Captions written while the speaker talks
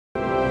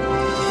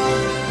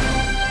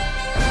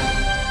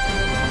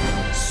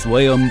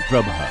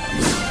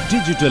SwayamPrabha.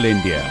 Digital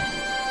India.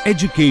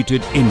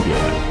 Educated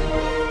India.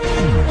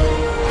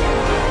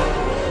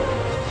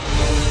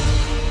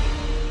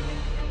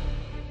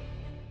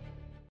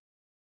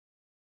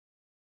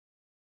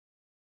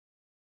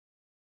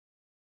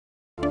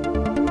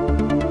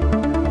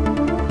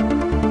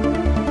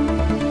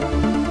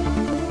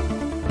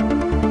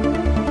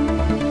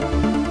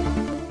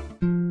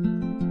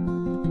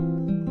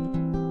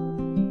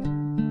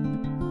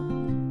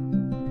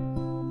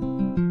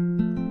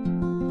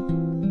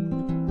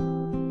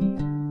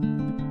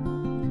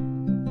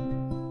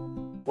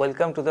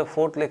 Welcome to the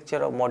fourth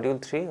lecture of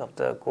Module 3 of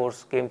the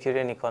course Game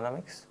Theory and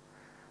Economics.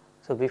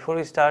 So before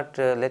we start,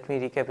 let me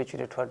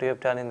recapitulate what we have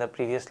done in the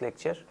previous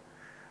lecture.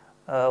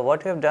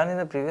 What we have done in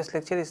the previous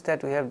lecture is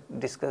that we have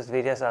discussed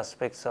various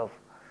aspects of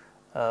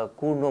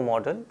Cournot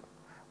model.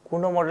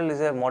 Cournot model is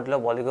a model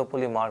of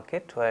oligopoly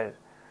market where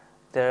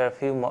there are a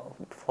few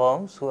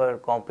firms who are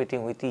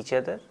competing with each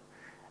other,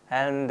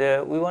 and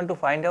we want to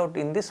find out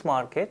in this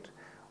market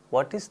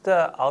what is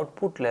the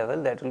output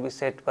level that will be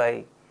set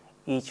by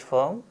each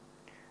firm,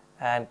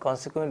 and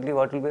consequently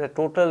what will be the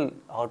total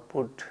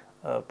output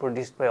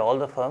produced by all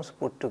the firms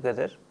put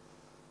together,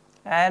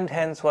 and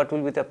hence what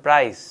will be the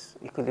price,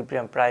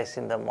 equilibrium price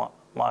in the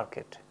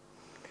market.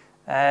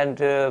 And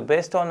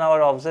based on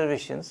our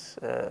observations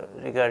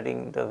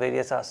regarding the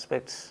various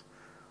aspects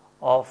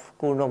of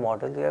Cournot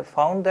model, we have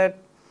found that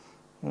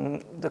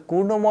the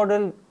Cournot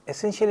model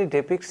essentially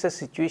depicts a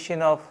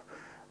situation of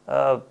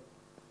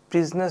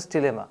prisoner's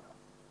dilemma,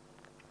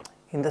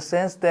 in the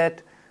sense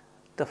that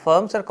the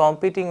firms are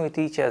competing with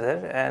each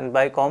other, and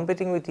by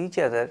competing with each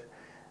other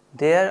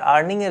they are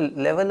earning a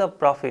level of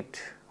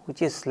profit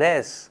which is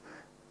less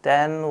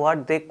than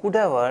what they could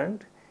have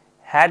earned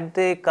had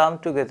they come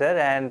together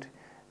and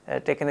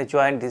taken a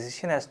joint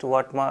decision as to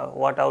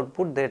what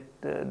output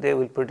they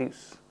will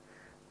produce.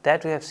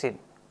 That we have seen.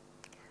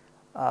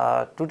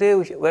 Today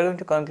we are going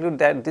to conclude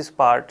that this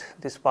part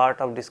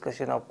of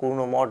discussion of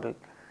Cournot model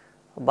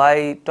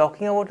by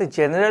talking about a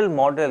general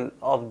model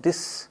of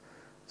this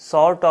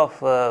sort of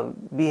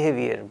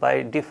behavior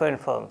by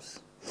different firms.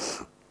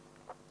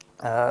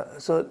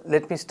 So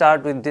let me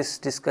start with this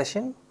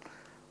discussion.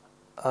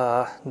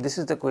 This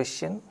is the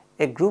question.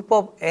 A group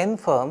of n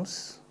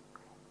firms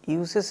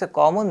uses a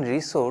common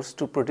resource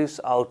to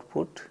produce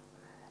output.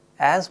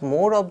 As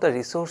more of the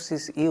resource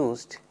is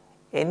used,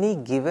 any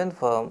given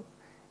firm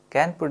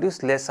can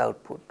produce less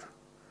output.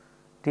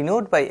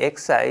 Denote by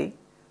Xi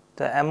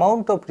the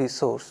amount of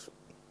resource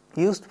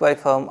used by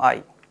firm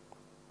I.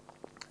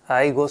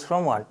 I goes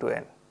from 1 to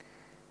n.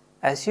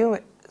 Assume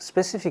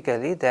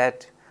specifically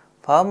that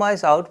firm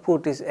I's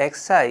output is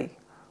Xi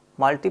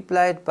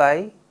multiplied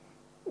by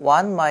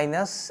 1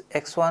 minus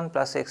x1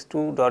 plus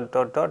x2 dot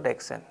dot dot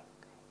xn,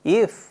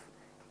 if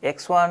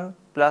x1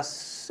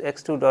 plus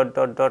x2 dot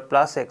dot dot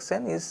plus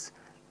xn is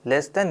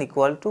less than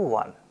equal to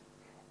 1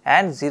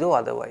 and 0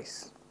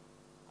 otherwise.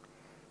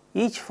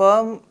 Each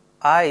firm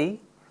I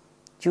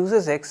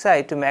chooses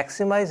Xi to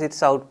maximize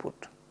its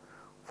output.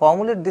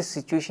 Formulate this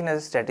situation as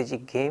a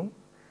strategic game,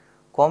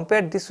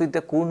 compare this with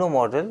the Cournot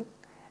model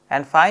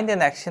and find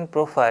an action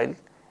profile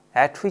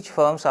at which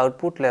firms'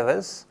 output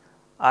levels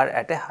are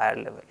at a higher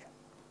level.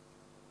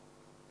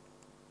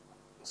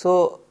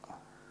 So,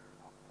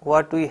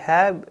 what we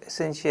have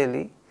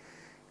essentially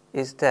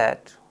is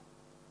that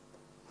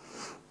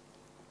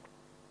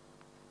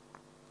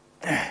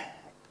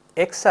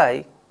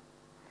Xi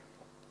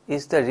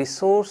is the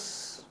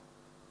resource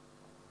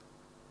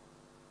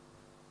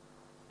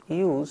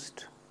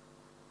used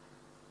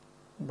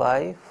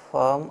by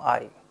firm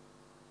I,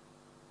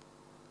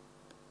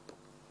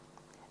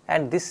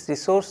 and this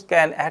resource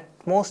can at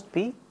most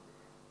be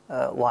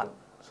 1.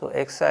 So,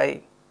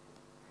 Xi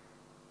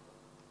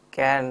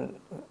can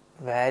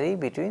vary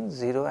between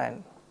 0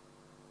 and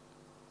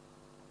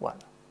 1.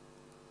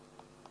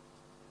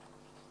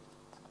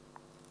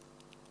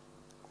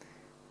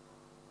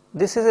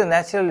 This is a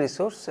natural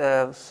resource,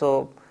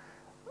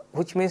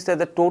 which means that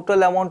the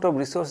total amount of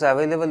resource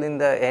available in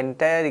the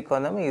entire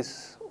economy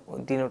is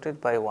denoted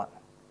by 1.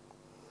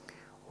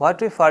 What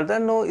we further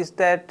know is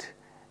that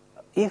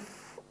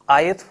if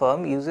ith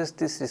firm uses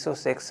this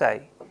resource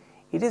Xi,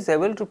 it is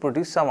able to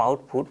produce some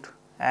output,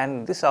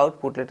 and this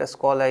output, let us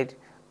call it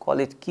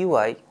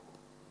Qi,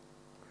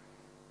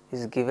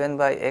 is given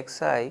by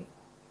Xi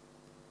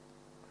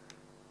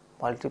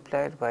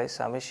multiplied by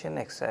summation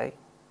Xi.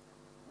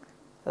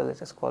 So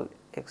let us call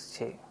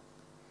Xj.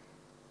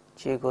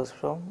 J goes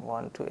from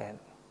 1 to n.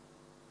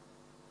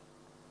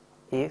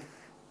 If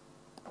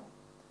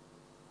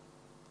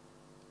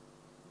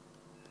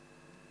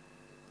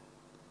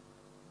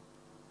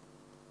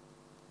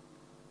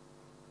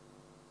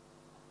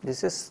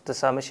this is the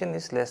summation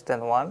is less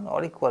than 1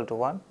 or equal to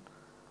 1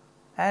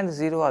 and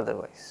 0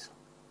 otherwise.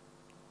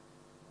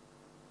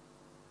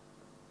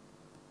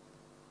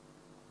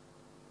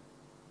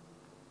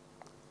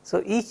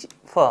 So each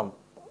firm,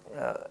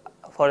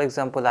 for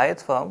example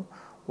ith firm,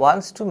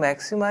 wants to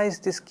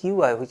maximize this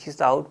Qi, which is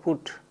the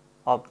output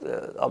of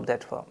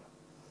that firm.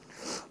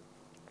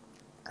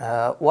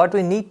 what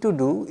we need to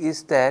do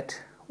is that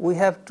we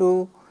have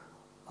to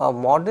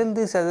model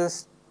this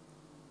as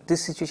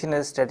this situation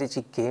as a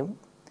strategic game,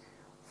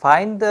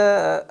 find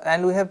the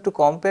and we have to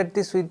compare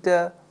this with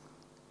the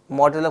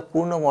model of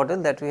Cournot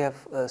model that we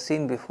have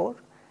seen before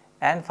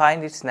and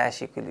find its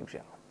Nash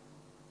equilibrium.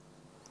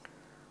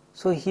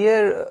 So,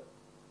 here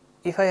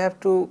if I have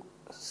to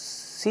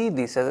see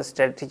this as a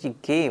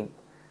strategic game,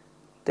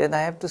 then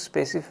I have to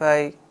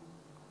specify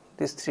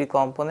these three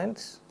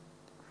components.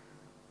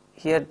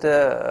 Here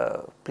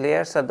the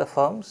players are the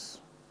firms,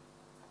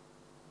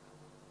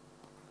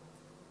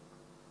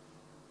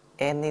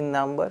 n in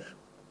number,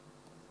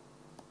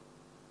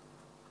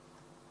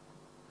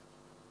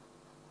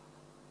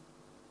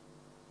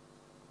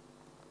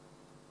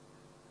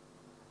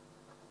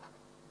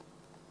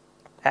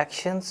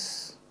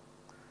 actions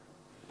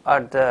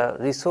are the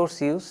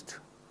resource used,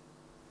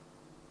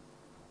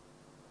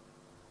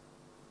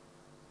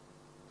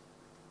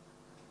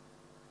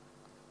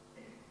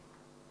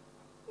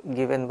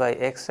 given by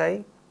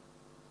xi.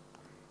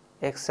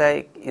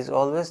 Xi is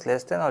always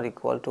less than or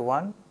equal to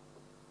 1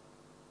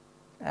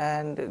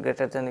 and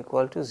greater than or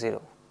equal to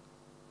 0.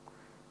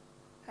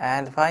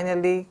 And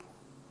finally,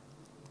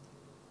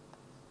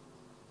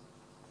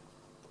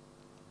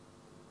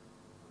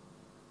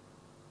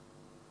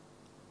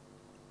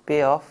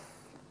 payoff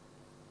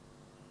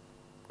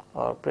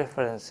or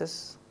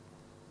preferences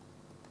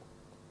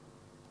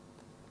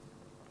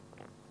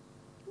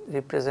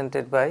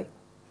represented by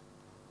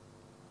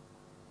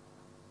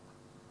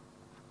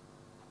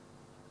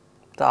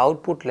the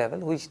output level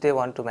which they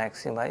want to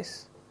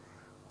maximize,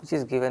 which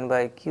is given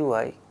by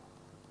Qi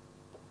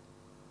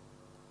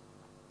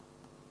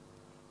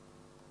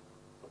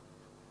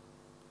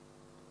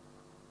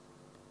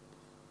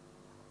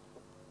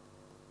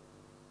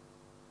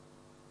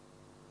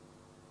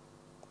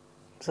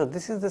So,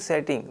 this is the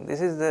setting,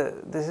 this is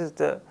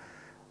the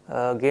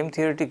game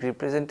theoretic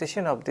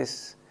representation of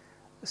this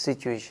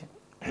situation.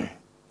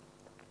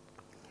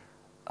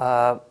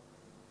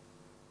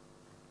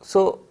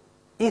 So,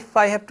 if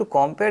I have to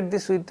compare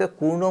this with the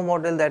Cournot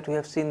model that we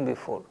have seen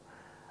before,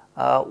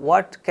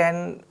 what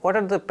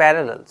are the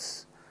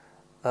parallels?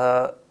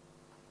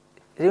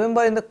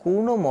 Remember, in the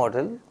Cournot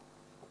model,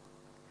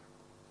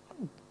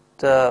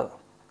 the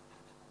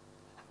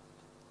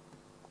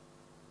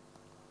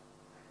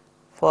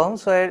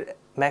firms were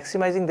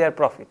maximizing their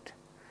profit.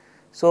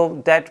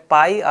 So, that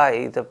pi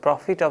I, the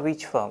profit of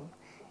each firm,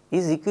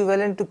 is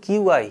equivalent to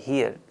Qi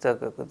here,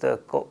 the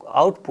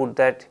output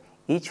that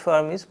each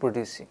firm is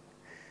producing.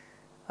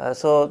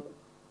 So,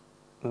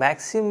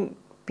 maxim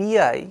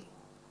Pi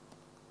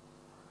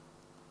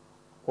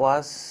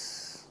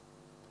was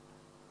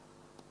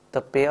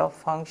the payoff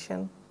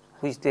function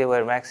which they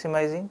were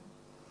maximizing,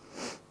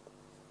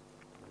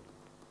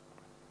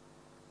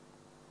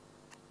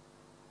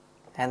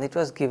 and it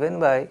was given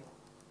by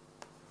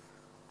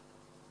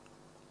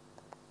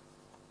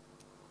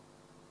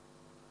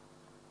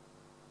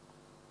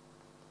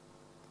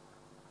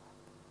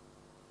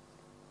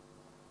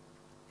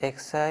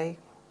xi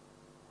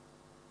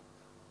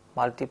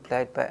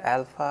multiplied by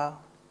alpha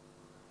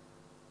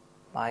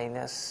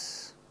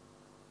minus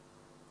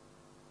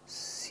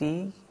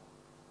c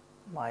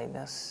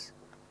minus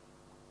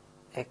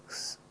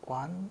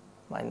x1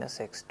 minus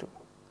x2.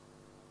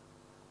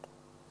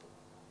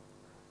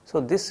 So,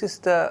 this is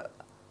the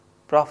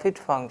profit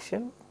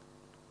function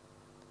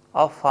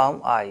of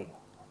firm I.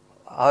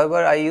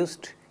 However, I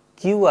used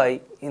Qi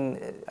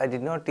I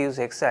did not use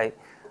xi,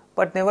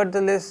 but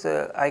nevertheless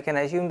I can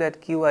assume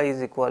that Qi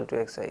is equal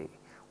to xi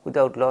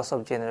without loss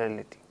of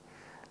generality.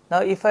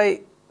 Now, if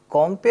I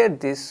compare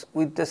this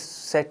with the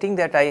setting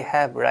that I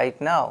have right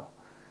now,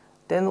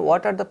 then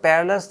what are the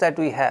parallels that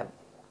we have?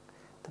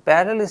 The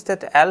parallel is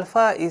that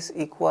alpha is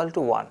equal to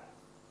 1,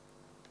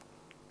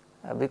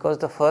 because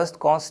the first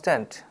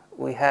constant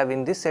we have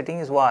in this setting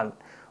is 1,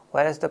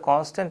 whereas the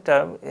constant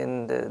term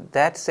in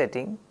that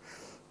setting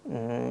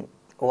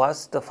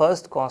was the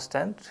first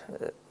constant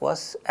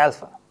was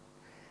alpha.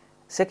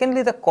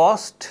 Secondly, the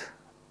cost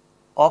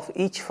of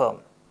each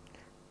firm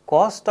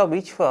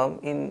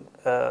in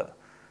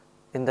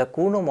the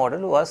Cournot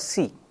model was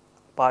C,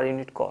 per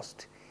unit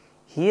cost.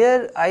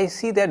 Here I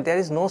see that there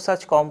is no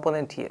such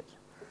component here.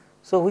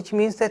 So, which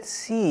means that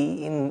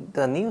C in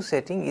the new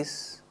setting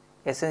is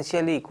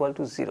essentially equal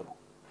to 0,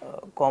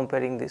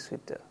 comparing this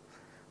with the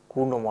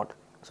Cournot model.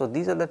 So,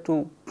 these are the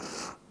two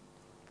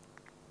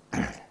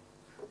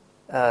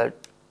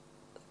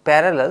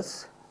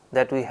parallels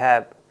that we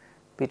have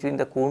between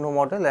the Cournot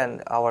model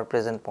and our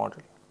present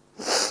model.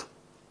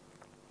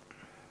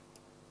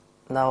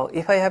 Now,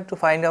 if I have to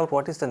find out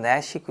what is the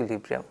Nash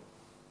equilibrium,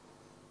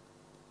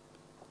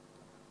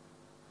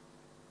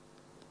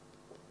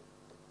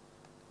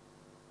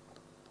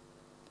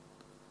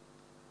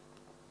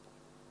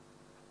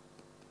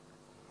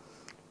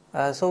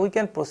 so we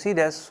can proceed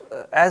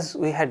as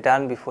we had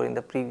done before in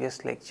the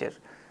previous lecture,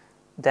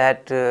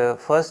 that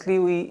firstly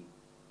we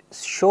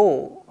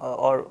show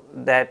or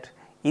that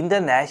in the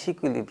Nash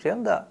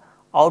equilibrium the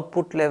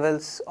output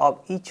levels of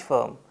each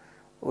firm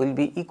will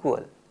be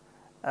equal,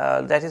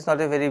 that is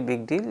not a very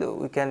big deal,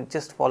 we can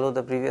just follow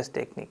the previous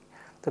technique.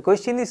 The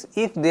question is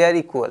if they are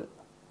equal,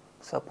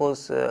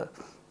 suppose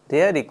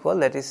they are equal,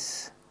 that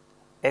is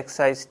x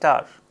I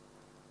star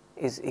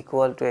is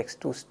equal to x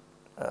 2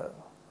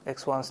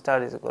 x 1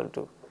 star is equal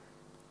to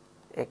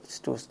x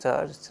 2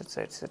 star,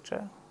 etc.,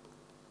 etc.,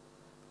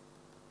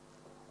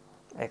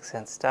 x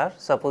n star.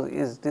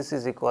 Suppose this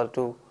is equal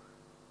to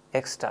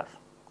x star.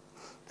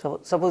 So,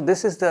 suppose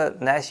this is the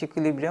Nash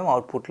equilibrium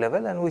output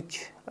level, and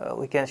which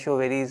we can show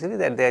very easily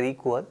that they are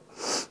equal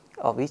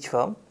of each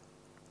firm.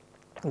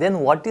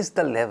 Then what is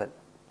the level?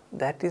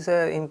 That is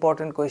an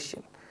important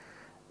question.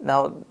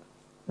 Now,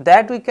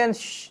 that we can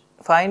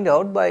find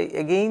out by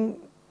again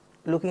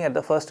looking at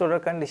the first order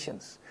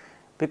conditions,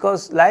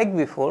 because like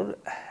before,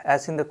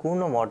 as in the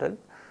Cournot model,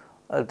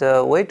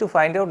 the way to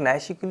find out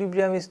Nash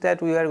equilibrium is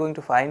that we are going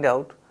to find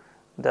out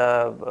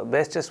the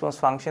best response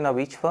function of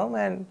each firm,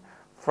 and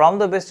from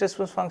the best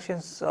response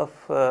functions of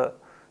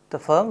the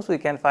firms we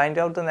can find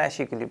out the Nash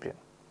equilibrium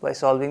by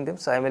solving them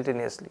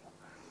simultaneously.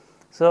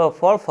 So,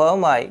 for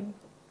firm I,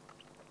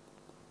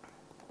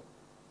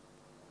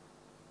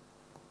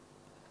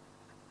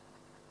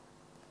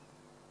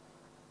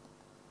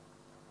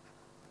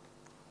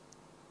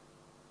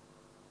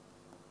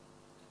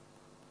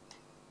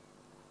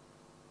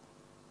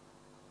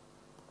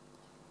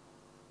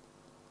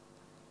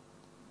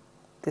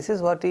 this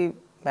is what he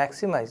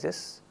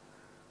maximizes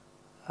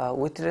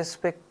with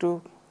respect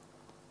to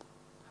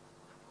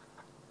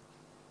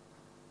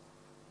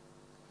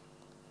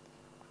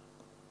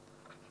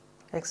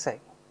xi.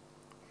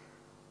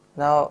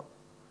 Now,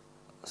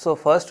 so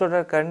first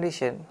order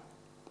condition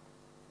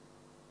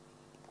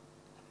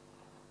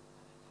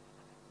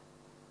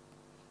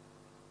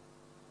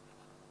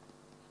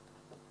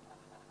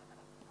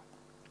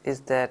is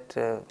that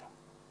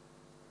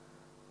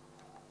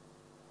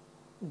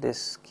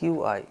this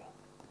qi,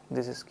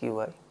 this is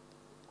qi,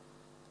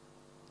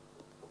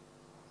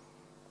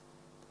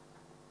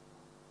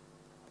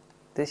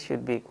 this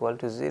should be equal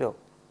to 0,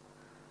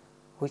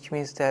 which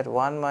means that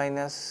 1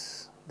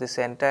 minus this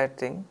entire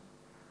thing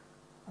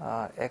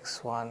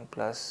x1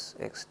 plus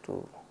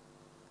x2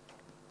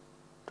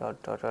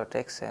 dot dot dot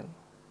xn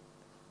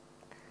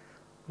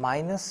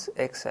minus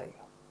xi,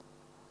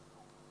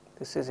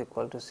 this is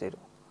equal to 0.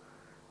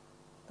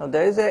 Now,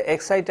 there is a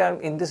xi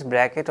term in this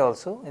bracket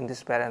also, in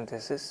this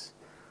parenthesis,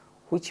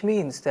 which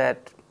means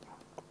that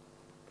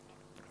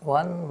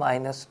 1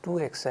 minus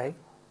 2 xi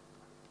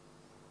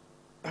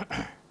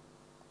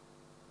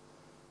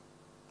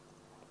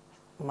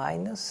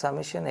minus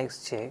summation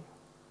xj,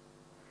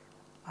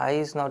 I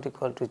is not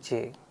equal to j,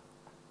 it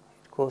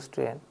goes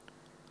to n,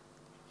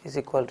 is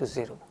equal to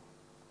 0,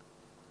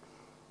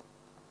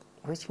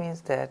 which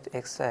means that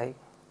xi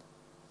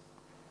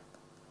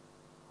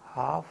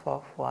half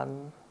of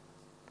 1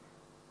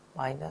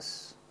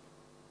 minus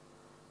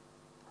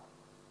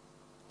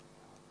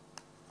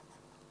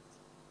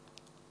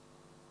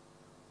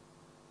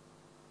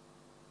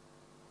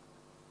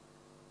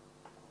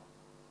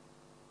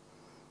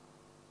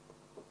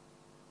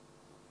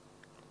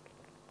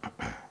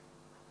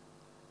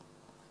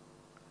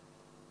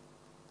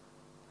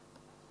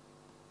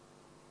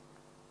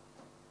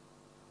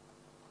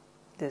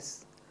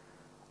this.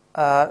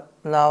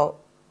 Now,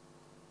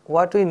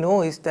 what we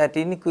know is that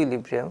in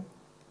equilibrium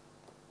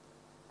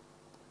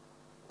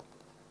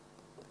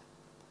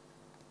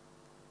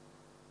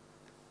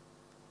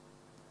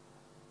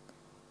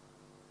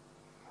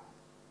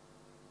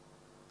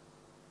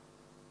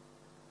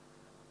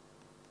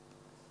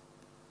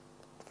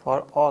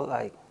for all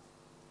I,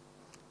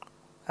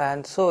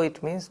 and so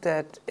it means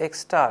that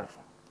x star,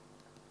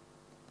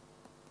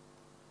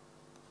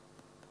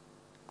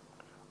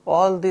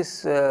 all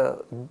this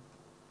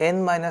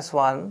n minus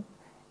 1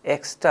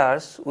 x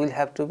stars will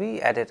have to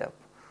be added up,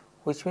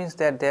 which means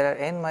that there are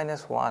n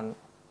minus 1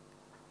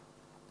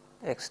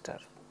 x star,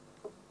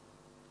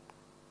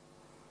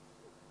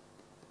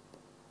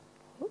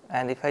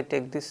 and if I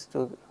take this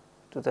to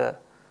the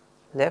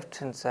left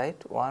hand side,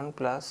 1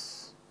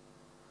 plus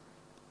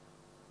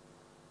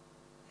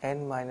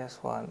n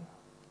minus 1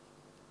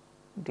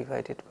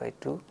 divided by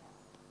 2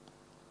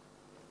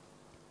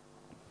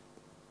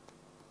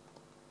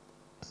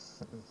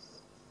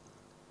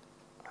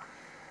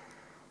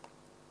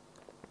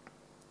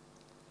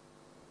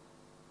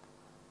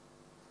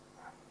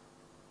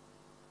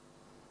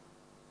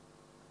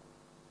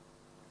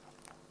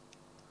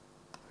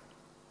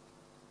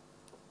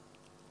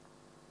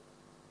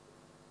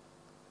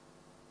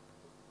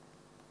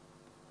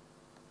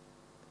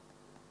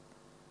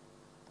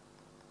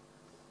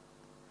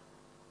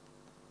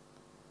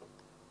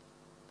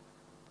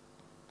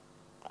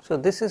 So,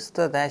 this is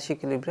the Nash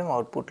equilibrium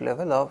output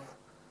level of,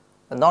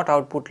 not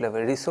output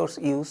level, resource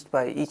used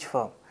by each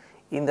firm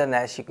in the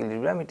Nash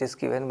equilibrium. It is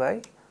given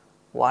by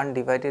 1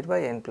 divided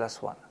by n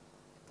plus 1.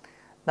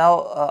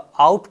 Now,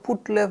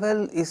 output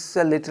level is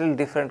a little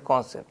different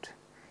concept.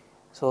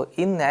 So,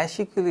 in Nash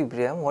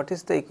equilibrium, what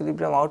is the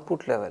equilibrium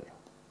output level?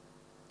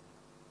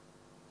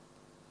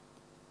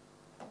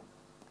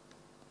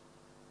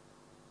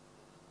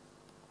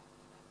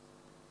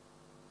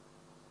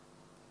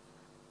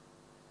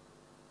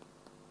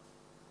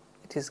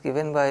 it is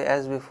given by,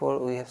 as before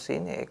we have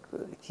seen, a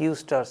q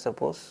star,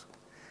 suppose,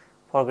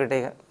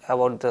 forgetting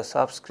about the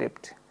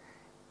subscript,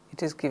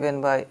 it is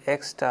given by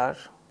x star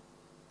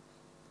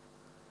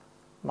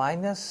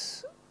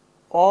minus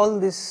all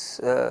these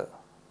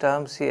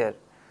terms here.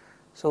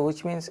 So,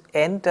 which means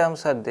n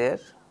terms are there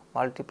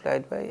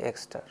multiplied by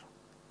x star.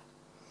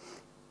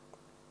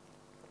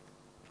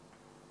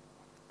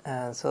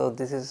 And so,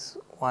 this is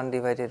 1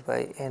 divided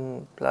by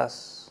n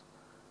plus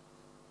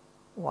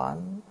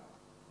 1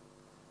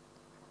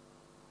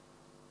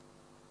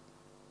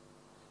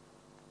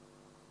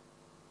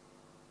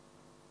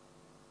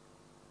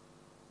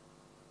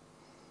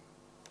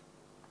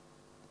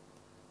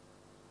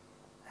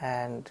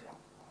 and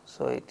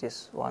so it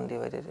is 1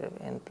 divided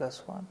by n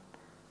plus 1,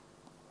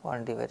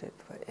 1 divided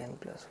by n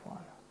plus 1.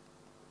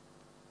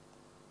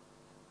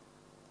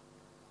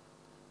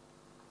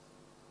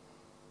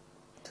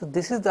 So,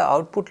 this is the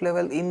output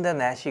level in the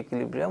Nash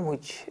equilibrium,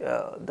 which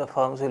the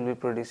firms will be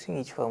producing,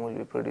 each firm will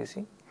be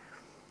producing.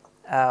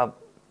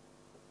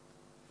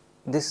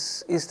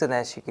 This is the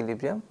Nash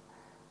equilibrium.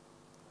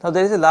 Now,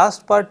 there is a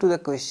last part to the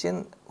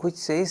question, which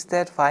says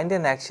that find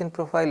an action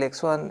profile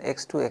x1,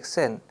 x2,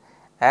 xn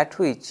at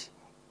which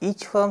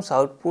each firm's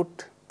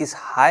output is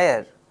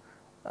higher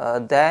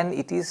than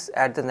it is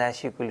at the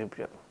Nash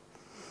equilibrium.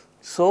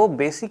 So,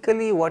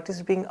 basically what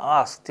is being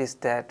asked is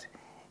that,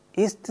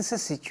 is this a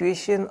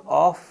situation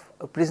of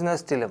a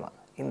prisoner's dilemma,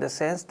 in the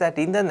sense that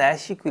in the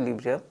Nash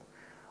equilibrium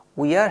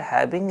we are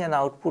having an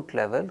output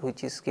level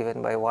which is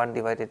given by 1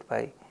 divided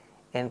by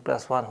n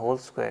plus 1 whole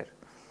square,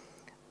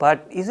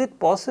 but is it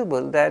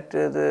possible that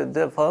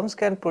the firms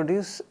can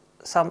produce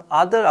some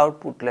other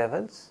output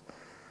levels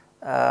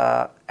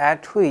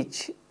at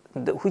which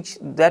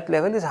that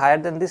level is higher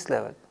than this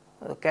level?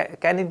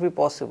 Can it be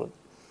possible?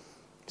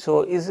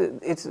 So, is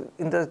it's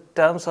in the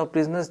terms of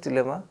prisoner's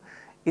dilemma,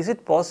 is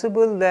it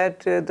possible that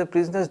the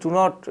prisoners do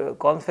not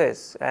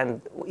confess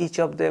and each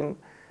of them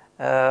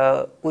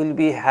will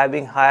be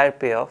having higher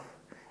payoff?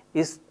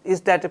 Is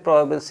that a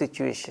probable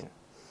situation?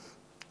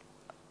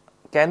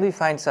 Can we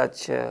find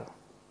such an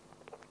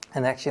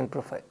action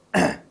profile?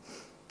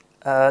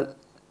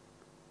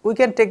 We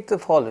can take the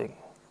following.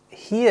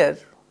 Here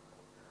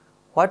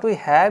what we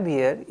have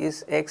here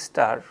is x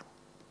star,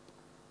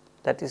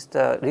 that is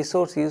the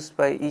resource used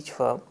by each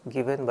firm,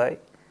 given by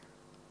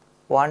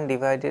 1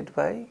 divided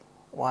by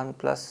 1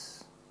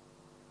 plus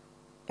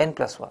n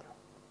plus 1.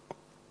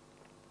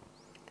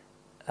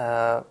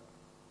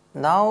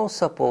 Now,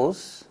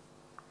 suppose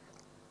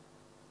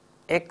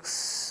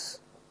x,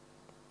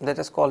 let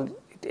us call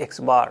it x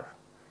bar,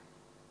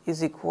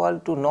 is equal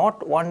to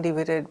not 1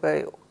 divided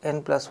by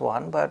n plus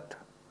 1, but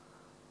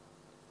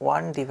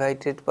 1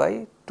 divided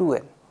by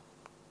 2n.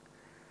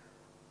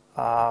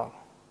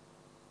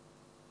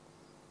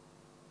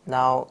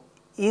 Now,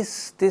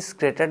 is this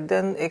greater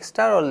than x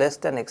star or less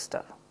than x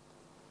star?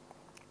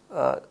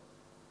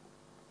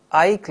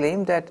 I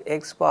claim that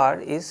x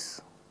bar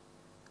is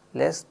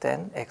less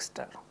than x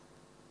star.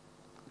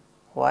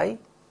 Why?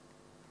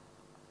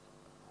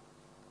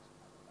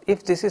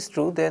 If this is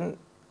true, then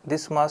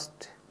this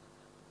must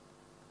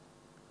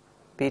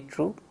be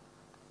true,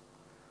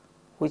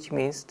 which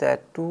means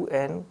that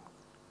 2n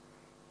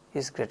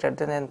is greater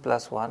than n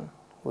plus 1,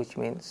 which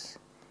means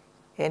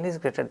n is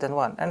greater than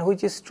 1, and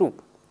which is true.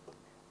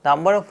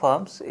 Number of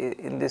firms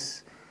in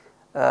this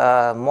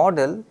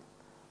model,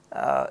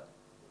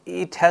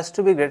 it has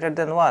to be greater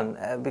than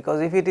 1,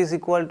 because if it is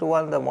equal to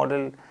 1, the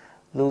model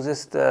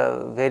loses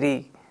the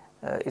very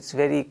its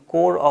very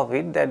core of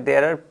it, that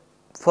there are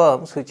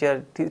firms which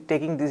are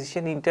taking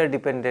decision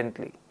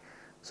interdependently.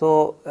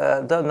 So,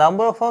 the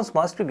number of firms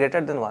must be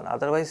greater than 1,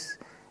 otherwise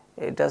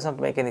it does not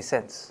make any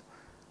sense.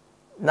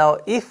 Now,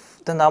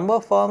 if the number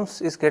of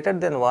firms is greater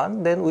than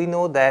 1, then we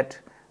know that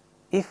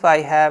if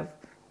I have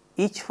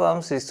each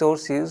firm's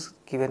resource use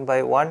given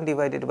by 1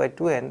 divided by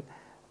 2n,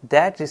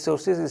 that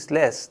resources is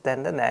less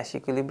than the Nash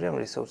equilibrium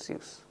resource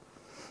use.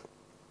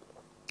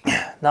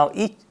 Now,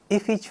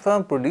 if each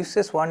firm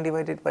produces 1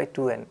 divided by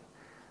 2n,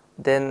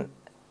 then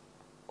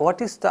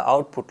what is the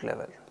output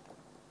level?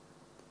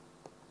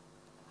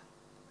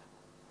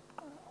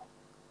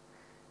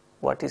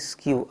 What is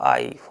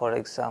Qi, for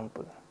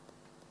example?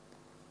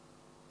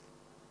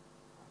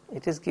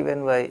 It is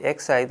given by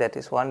xi, that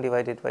is 1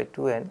 divided by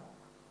 2n,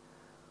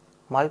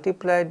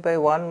 multiplied by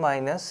 1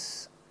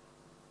 minus,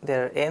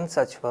 there are n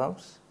such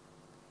firms.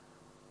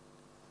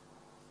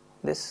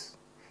 This,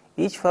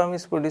 each firm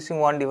is producing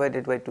 1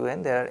 divided by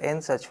 2n, there are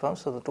n such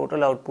firms. So, the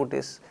total output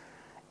is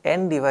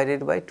n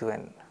divided by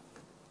 2n,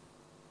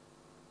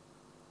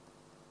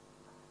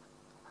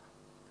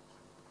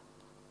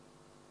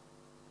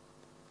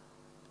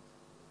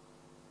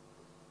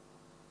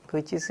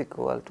 which is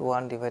equal to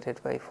 1 divided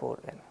by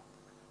 4n.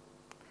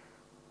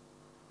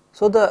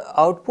 So, the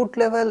output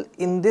level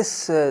in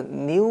this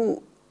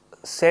new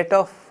set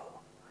of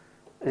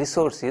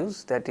resource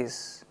use, that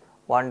is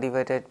 1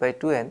 divided by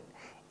 2n,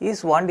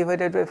 is 1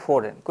 divided by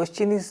 4n.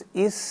 Question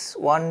is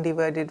 1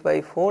 divided by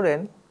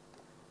 4n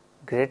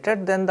greater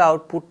than the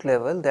output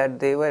level that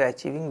they were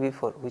achieving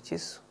before, which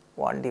is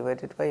 1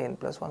 divided by n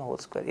plus 1 whole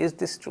square. Is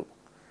this true?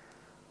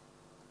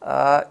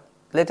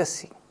 Let us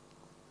see.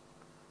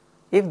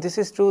 If this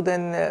is true,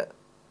 then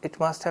it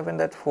must happen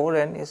that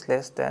 4n is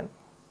less than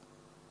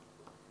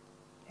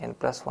n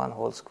plus 1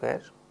 whole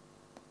square.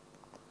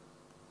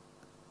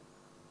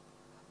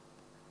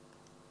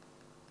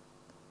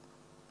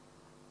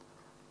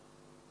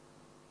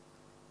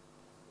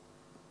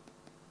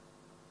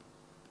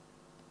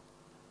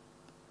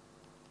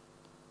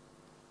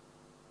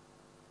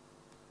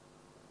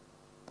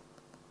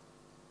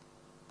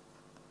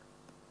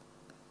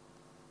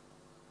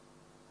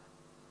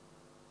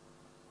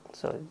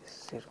 So, this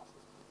is 0,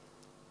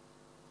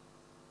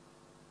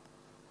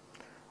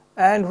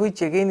 and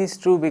which again is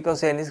true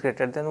because n is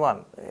greater than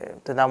 1.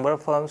 The number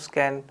of firms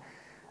can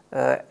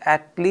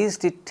at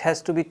least it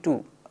has to be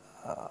 2,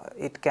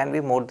 it can be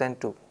more than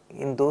 2.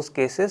 In those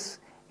cases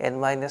n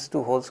minus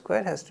 2 whole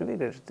square has to be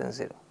greater than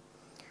 0.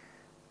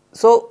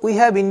 So, we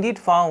have indeed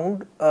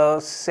found a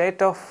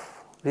set of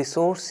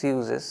resource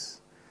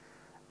uses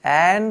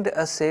and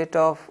a set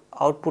of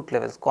output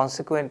levels,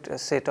 consequent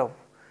set of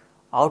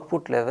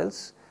output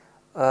levels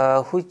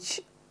which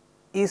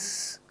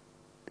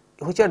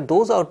are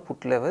those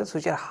output levels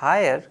which are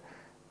higher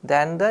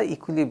than the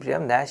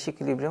equilibrium, Nash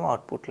equilibrium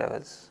output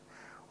levels,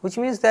 which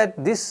means that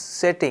this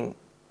setting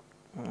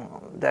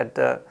that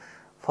the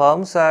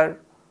firms are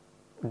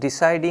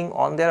deciding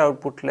on their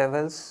output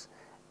levels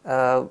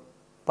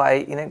by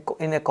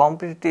in a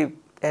competitive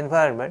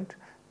environment,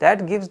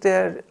 that gives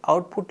their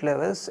output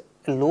levels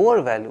a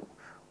lower value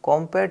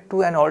compared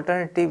to an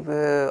alternative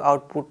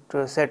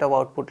set of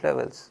output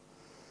levels,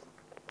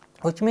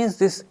 which means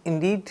this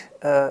indeed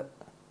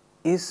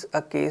is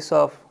a case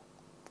of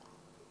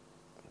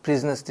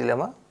prisoner's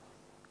dilemma,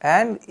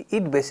 and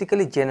it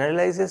basically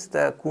generalizes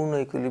the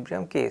Cournot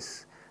equilibrium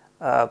case.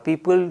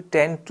 People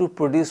tend to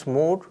produce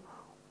more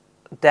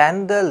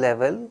than the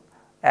level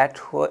at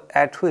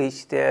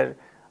which their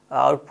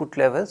output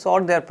levels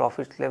or their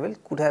profit level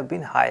could have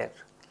been higher,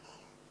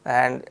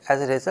 and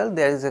as a result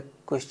there is a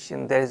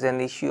question, there is an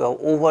issue of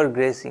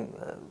overgrazing.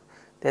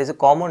 There is a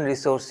common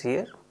resource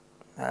here,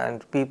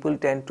 and people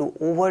tend to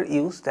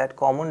overuse that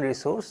common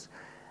resource,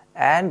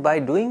 and by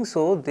doing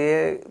so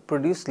they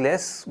produce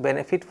less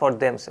benefit for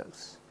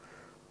themselves.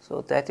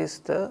 So, that is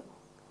the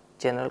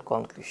general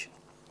conclusion.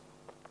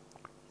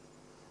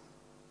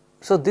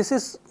 So, this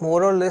is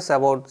more or less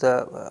about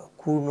the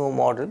Cournot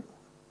model.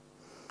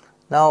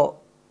 Now,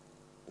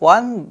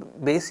 one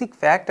basic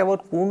fact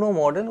about Cournot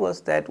model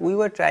was that we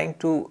were trying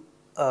to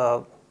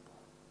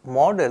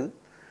model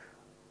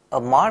a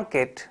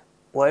market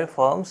where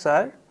firms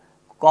are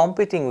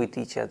competing with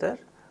each other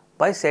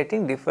by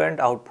setting different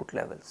output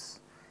levels,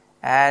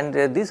 and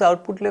these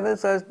output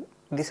levels are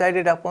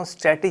decided upon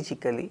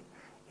strategically,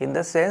 in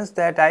the sense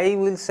that I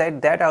will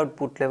set that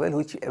output level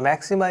which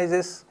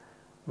maximizes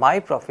my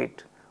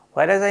profit,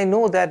 whereas I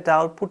know that the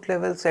output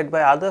level set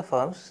by other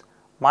firms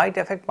might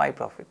affect my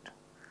profit.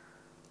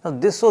 Now,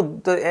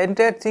 so the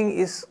entire thing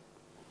is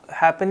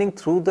happening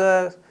through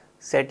the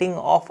setting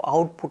of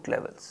output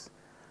levels,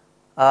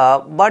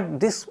 but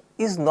this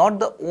is not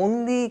the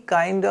only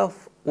kind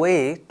of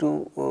way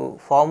to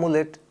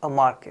formulate a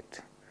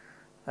market.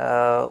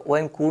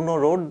 When Cournot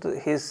wrote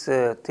his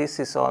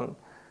thesis on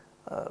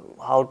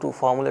how to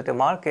formulate a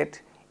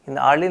market in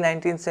the early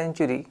 19th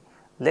century,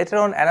 later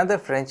on another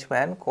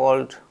Frenchman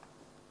called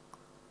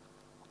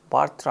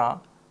Bertrand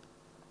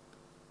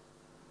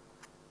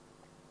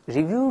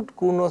reviewed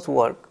Cournot's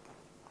work,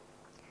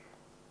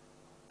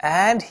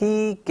 and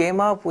he came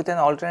up with an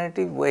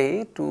alternative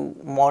way to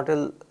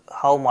model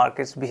how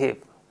markets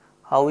behave,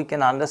 how we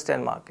can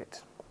understand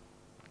markets.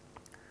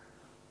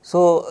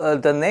 So,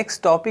 the next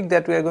topic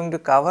that we are going to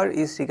cover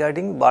is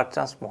regarding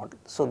Bertrand's model.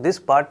 So, this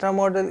Bertrand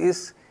model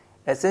is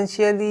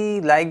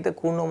essentially like the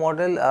Cournot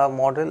model, a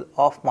model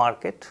of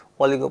market,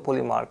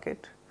 oligopoly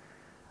market,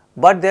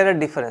 but there are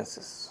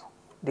differences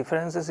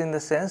in the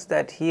sense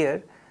that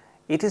here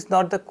it is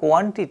not the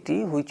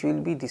quantity which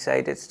will be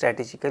decided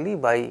strategically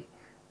by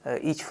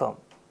each firm.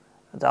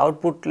 The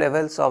output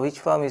levels of each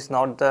firm is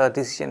not the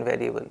decision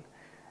variable,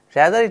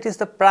 rather it is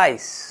the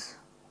price.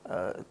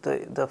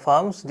 The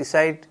firms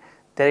decide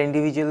their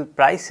individual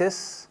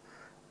prices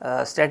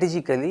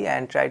strategically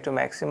and try to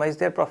maximize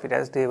their profit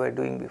as they were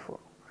doing before.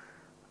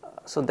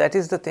 So, that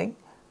is the thing,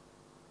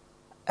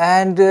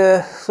 and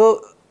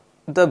so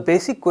the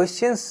basic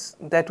questions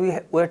that we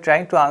were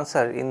trying to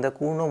answer in the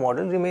Cournot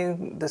model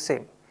remain the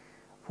same.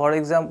 For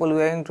example,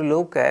 we are going to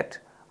look at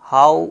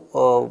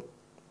how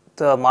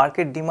the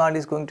market demand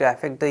is going to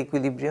affect the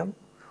equilibrium.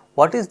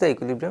 What is the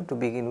equilibrium to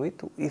begin with?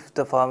 If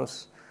the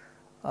firms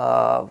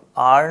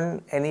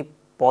earn any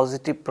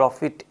positive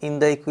profit in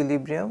the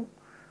equilibrium,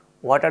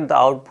 what are the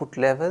output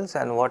levels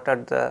and what are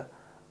the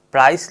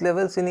price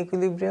levels in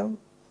equilibrium?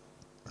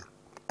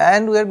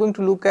 And we are going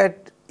to look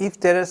at if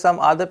there are some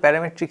other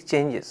parametric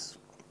changes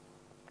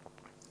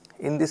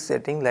in this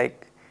setting,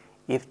 like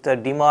if the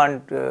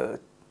demand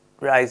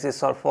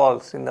rises or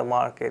falls in the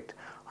market,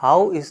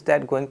 how is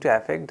that going to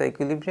affect the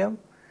equilibrium?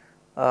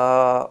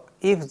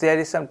 If there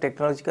is some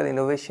technological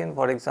innovation,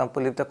 for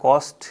example, if the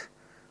cost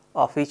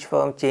of each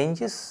firm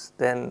changes,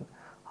 then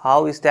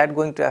how is that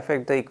going to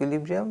affect the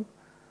equilibrium?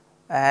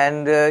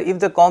 And if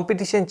the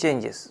competition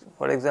changes,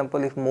 for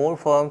example, if more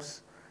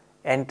firms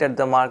enter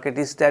the market,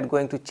 is that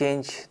going to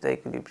change the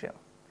equilibrium?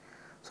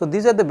 So,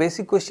 these are the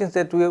basic questions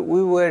that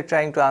we were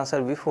trying to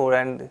answer before,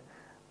 and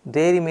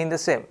they remain the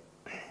same,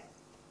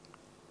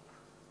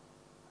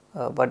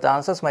 but the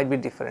answers might be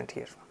different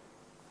here.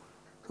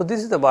 So,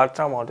 this is the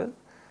Bertrand model.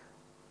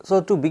 So,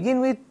 to begin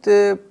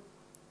with,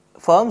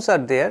 firms are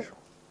there,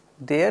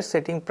 they are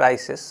setting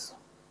prices.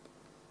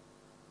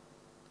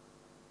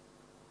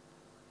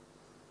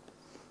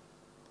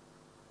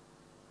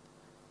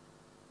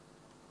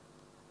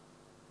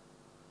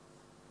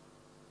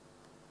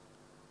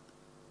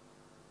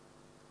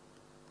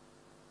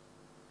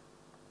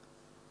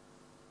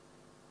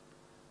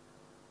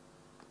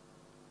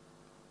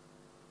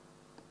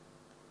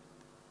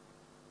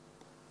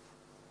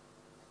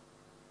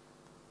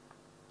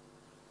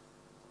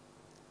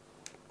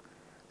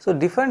 So,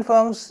 different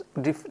firms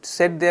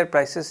set their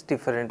prices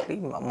differently,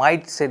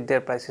 might set their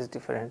prices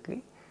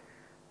differently,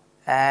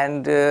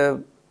 and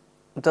the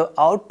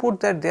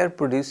output that they are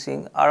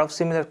producing are of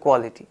similar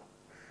quality.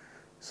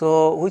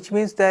 So, which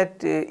means that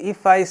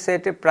if I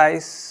set a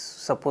price,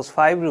 suppose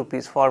 5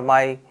 rupees for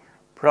my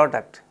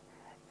product,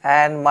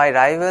 and my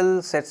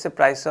rival sets a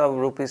price of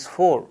rupees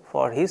 4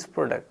 for his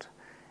product,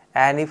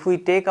 and if we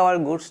take our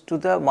goods to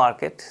the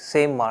market,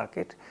 same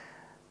market,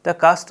 the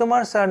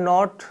customers are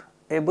not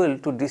able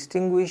to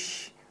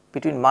distinguish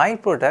between my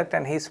product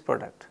and his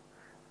product.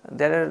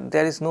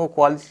 There is no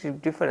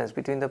qualitative difference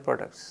between the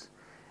products,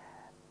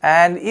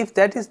 and if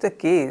that is the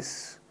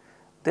case,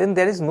 then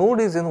there is no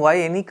reason why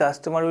any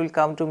customer will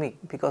come to me,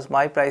 because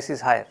my price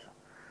is higher.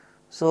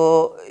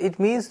 So, it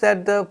means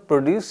that the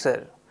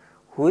producer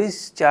who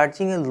is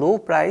charging a low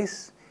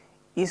price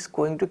is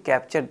going to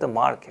capture the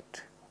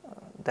market.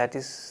 That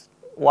is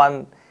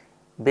one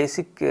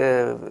basic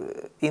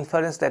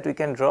inference that we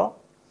can draw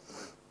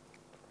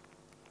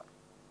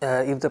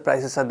if the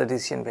prices are the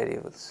decision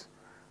variables.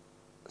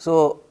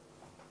 So,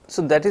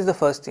 that is the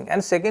first thing,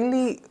 and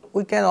secondly,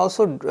 we can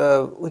also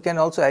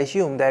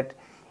assume that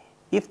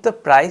if the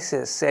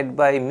prices set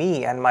by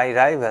me and my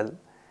rival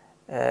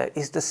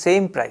is the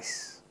same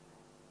price,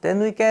 then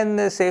we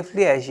can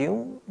safely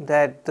assume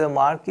that the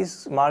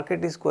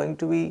market is going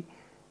to be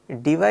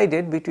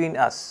divided between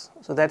us.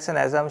 So, that is an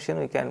assumption.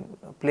 We can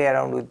play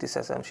around with this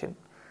assumption.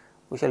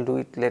 We shall do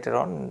it later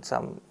on in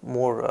some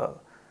more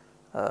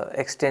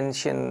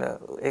extension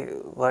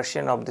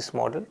version of this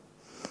model,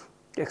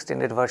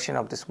 extended version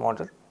of this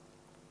model.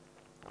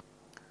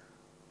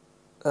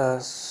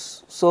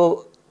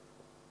 So,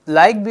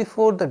 like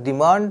before, the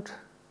demand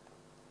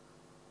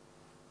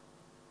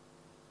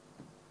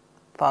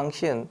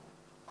function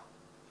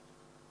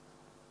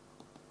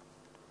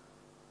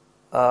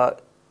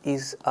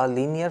is a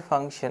linear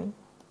function,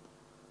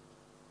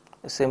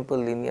 a simple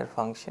linear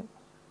function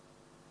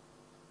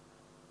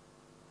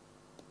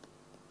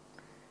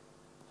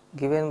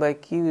given by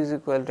q is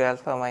equal to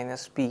alpha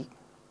minus p.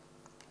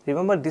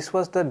 Remember, this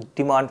was the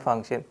demand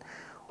function.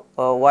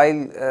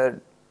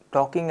 While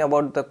talking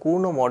about the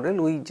Cournot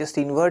model, we just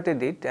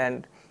inverted it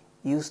and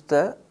used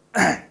the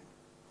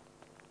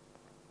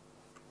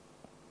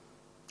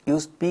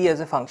used p as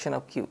a function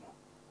of q.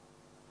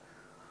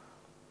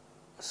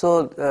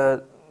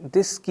 So,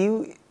 this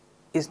q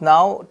is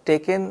now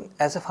taken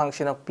as a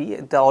function of p,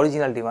 the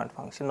original demand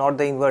function, not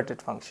the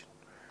inverted function,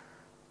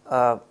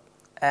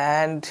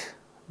 and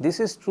this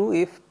is true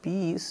if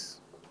p is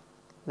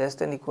less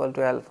than equal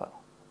to alpha,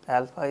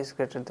 alpha is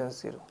greater than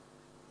 0,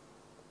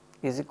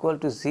 is equal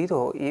to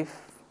 0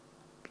 if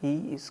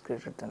p is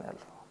greater than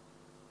alpha.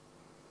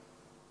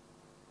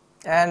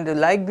 And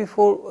like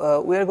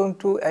before, we are going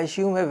to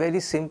assume a very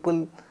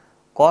simple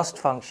cost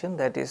function,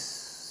 that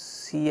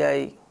is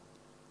Ci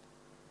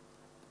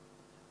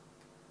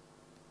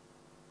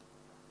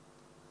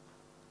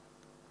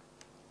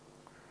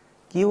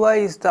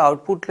Qi is the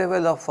output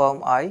level of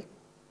firm I,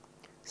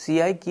 Ci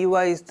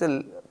Qi is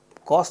the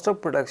cost of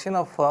production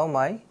of firm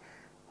I,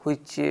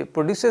 which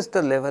produces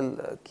the level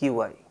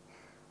Qi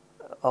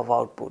of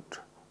output.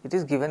 It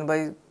is given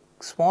by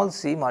small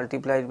c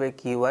multiplied by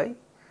Qi,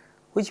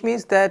 which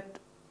means that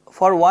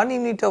for 1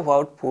 unit of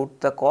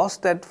output, the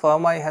cost that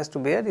firm I has to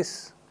bear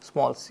is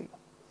small c.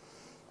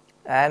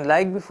 And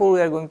like before,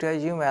 we are going to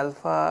assume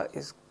alpha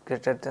is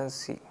greater than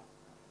c,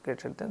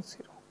 greater than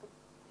 0.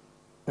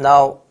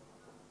 Now,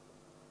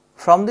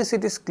 from this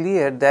it is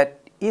clear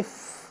that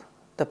if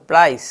the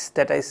price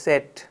that I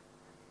set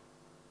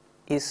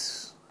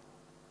is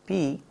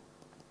p,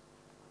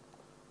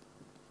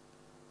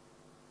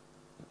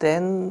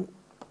 then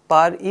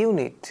per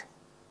unit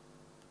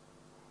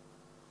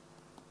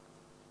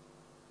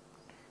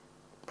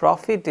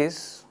profit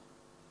is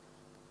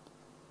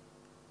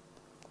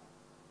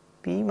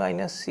p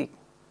minus c,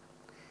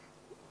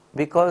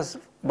 because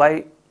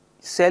by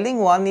selling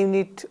 1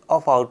 unit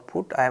of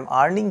output I am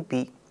earning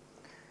p,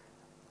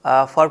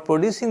 For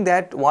producing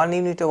that 1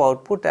 unit of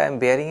output, I am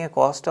bearing a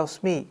cost of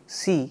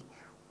C,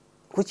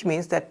 which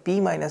means that P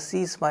minus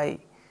C is my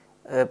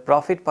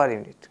profit per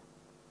unit.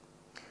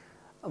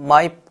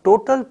 My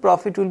total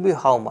profit will be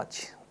how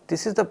much?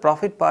 This is the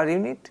profit per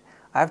unit.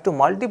 I have to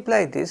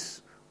multiply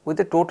this with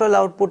the total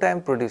output I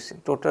am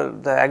producing,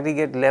 the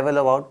aggregate level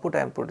of output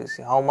I am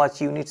producing, how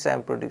much units I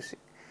am producing.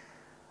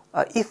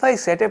 If I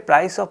set a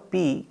price of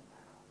P,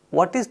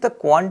 what is the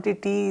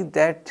quantity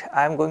that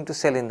I am going to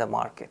sell in the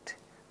market?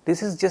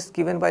 This is just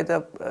given by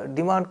the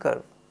demand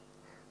curve.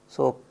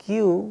 So,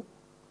 Q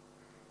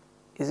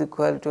is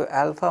equal to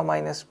alpha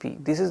minus P.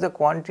 This is the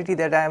quantity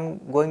that I am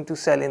going to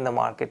sell in the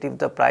market if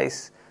the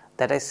price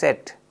that I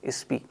set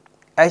is P,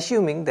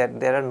 assuming that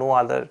there are no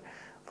other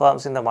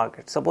firms in the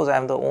market. Suppose I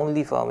am the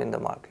only firm in the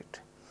market.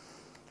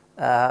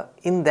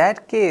 In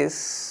that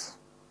case,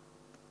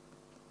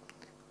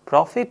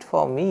 profit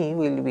for me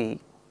will be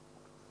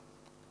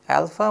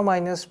alpha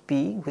minus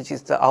P, which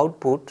is the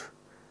output,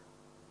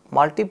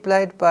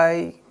 multiplied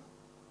by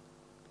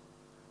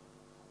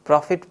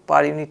profit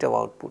per unit of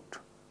output.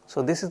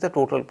 So, this is the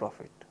total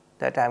profit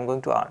that I am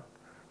going to earn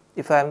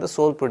if I am the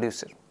sole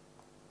producer,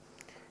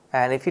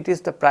 and if it is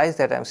the price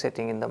that I am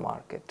setting in the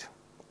market.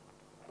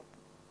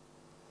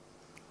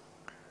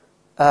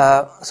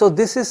 So,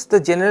 this is the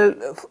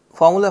general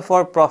formula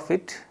for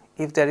profit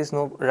if there is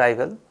no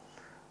rival.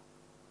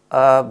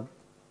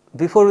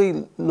 Before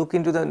we look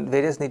into the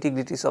various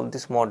nitty-gritties of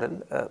this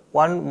model,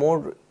 one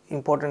more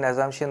important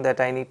assumption that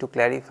I need to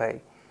clarify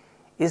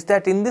is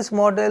that in this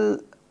model,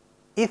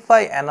 if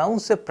I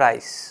announce a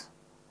price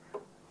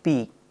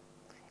P,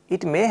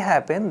 it may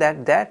happen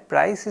that that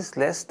price is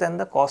less than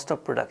the cost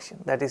of production,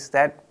 that is,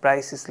 that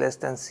price is less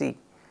than C.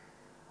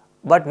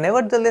 But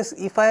nevertheless,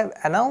 if I have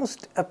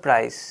announced a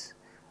price,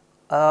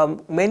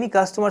 many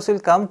customers will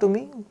come to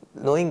me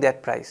knowing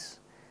that price,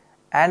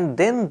 and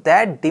then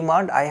that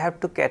demand I have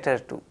to cater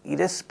to,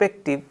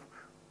 irrespective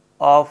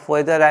of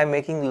whether I am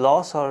making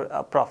loss or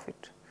a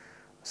profit.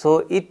 So,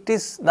 it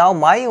is now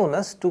my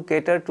onus to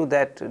cater to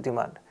that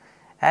demand,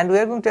 and we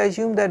are going to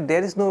assume that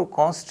there is no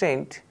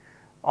constraint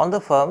on the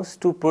firms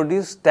to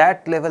produce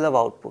that level of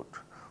output,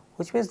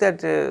 which means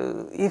that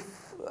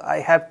if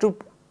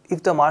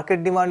the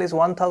market demand is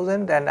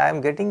 1000 and I am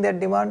getting that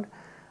demand,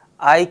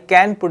 I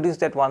can produce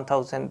that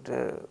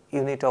 1000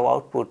 unit of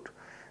output.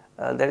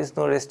 There is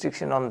no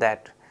restriction on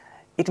that.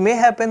 It may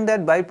happen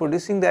that by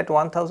producing that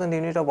 1000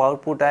 unit of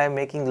output, I am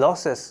making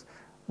losses,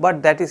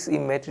 but that is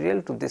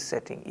immaterial to this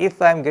setting.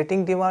 If I am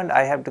getting demand,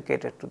 I have to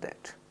cater to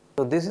that.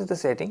 So, this is the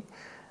setting.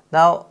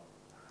 Now,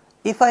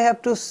 if I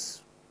have to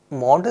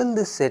model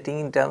this setting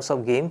in terms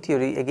of game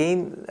theory,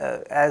 again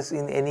as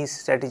in any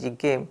strategic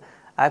game,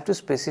 I have to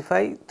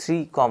specify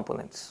 3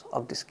 components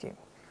of this game.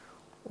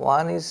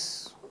 One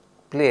is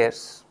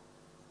players.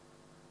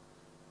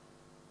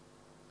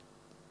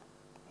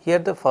 Here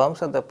the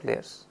firms are the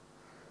players.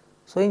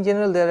 So, in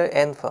general there are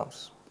n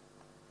firms.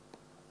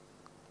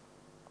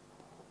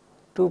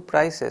 2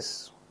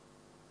 prices.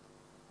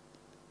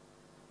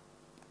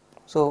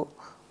 So,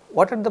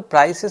 what are the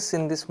prices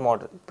in this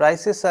model?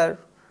 Prices are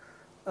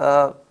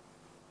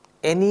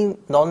any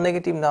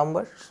non-negative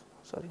numbers.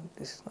 Sorry,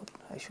 this is not,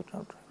 I should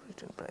not have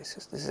written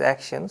prices. This is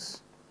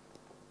actions.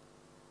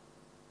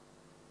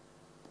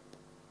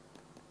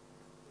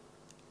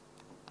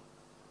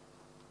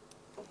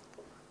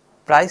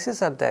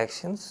 Prices are the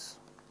actions.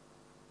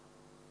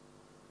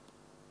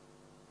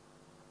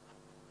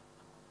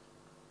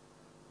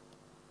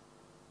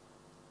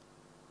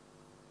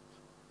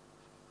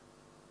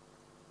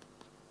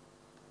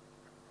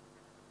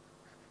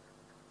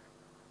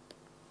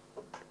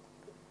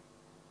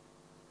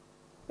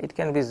 It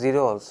can be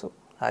 0 also,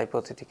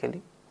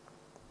 hypothetically.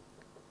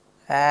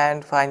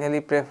 And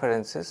finally,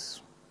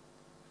 preferences.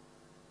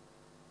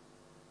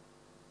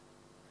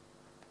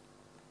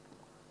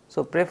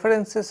 So,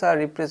 preferences are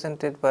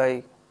represented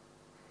by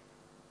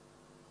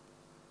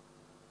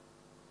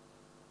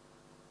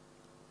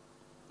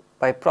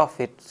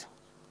profit,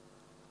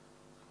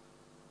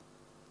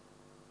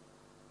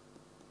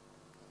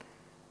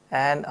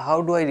 and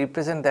how do I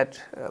represent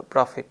that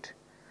profit?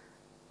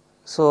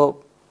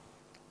 So,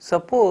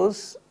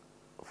 suppose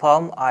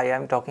firm I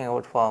am talking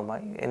about firm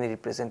I, any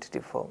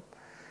representative firm.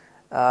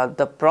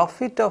 The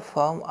profit of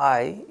firm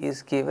I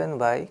is given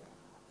by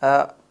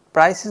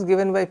price is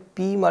given by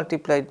P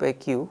multiplied by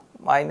Q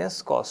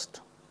minus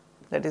cost,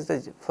 that is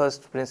the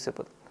first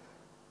principle.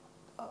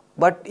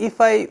 But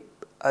if I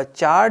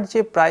charge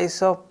a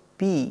price of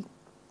P,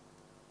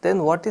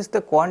 then what is the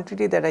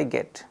quantity that I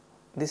get?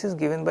 This is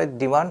given by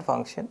demand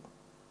function,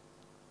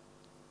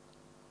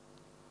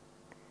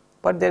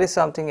 but there is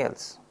something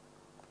else.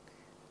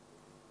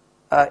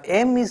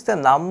 M is the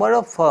number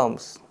of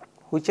firms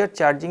which are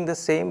charging the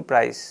same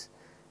price,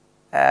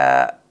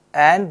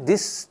 and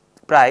this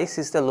price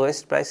is the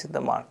lowest price in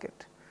the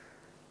market,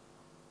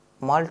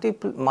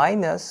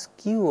 minus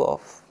Q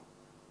of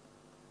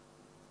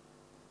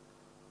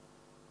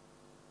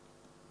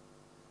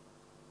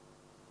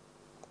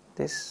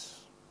this,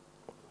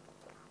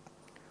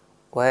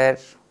 where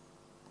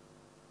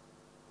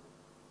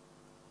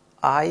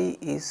I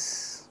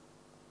is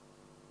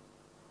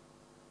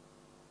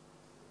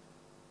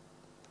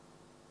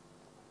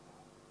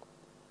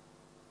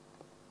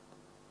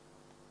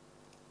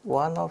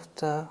one of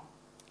the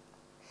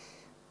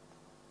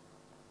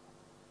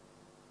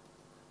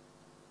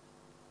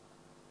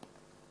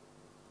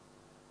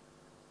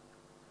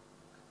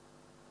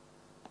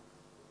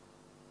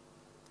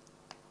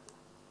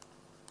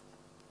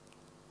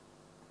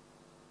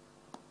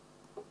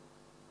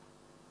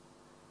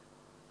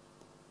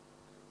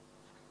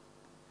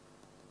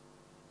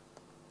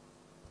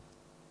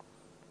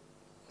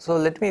So,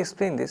 let me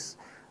explain this.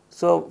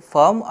 So,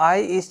 firm I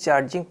is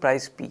charging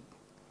price P.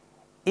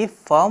 If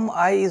firm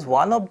I is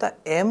one of the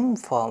M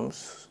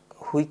firms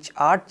which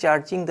are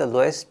charging the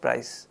lowest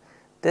price,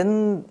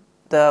 then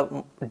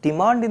the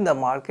demand in the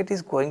market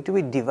is going to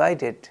be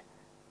divided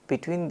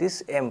between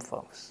these M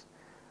firms.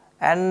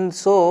 And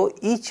so,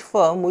 each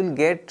firm will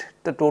get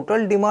the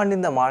total demand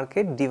in the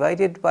market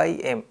divided by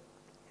M,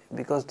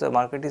 because the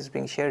market is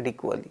being shared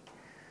equally.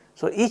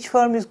 So, each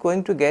firm is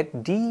going to get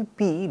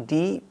dP,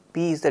 dP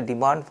is the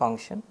demand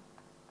function,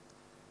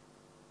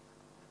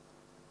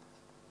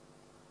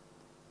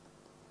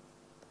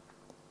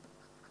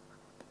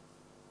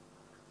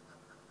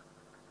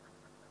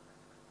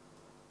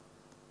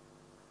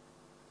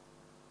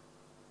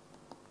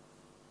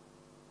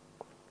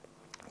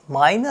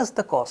 minus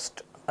the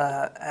cost,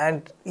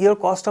 and your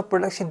cost of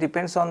production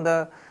depends on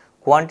the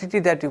quantity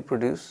that you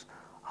produce.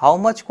 How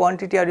much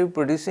quantity are you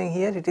producing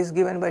here? It is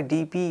given by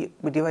dP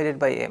divided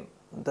by M,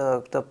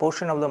 the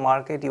portion of the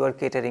market you are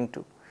catering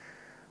to.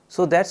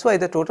 So, that is why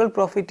the total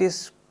profit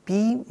is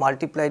P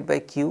multiplied by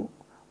Q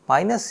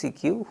minus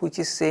CQ, which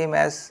is same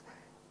as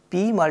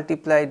P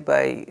multiplied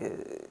by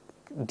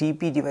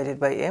dP divided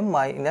by M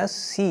minus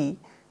C,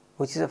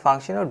 which is a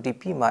function of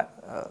dP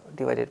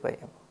divided by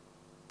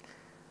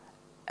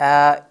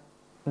M.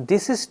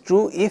 This is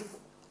true if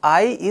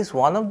I is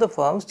one of the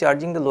firms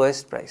charging the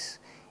lowest price.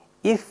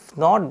 If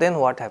not, then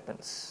what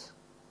happens?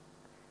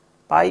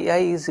 Pi I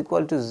is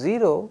equal to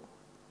 0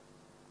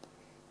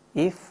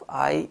 if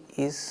I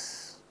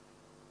is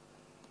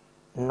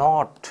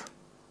not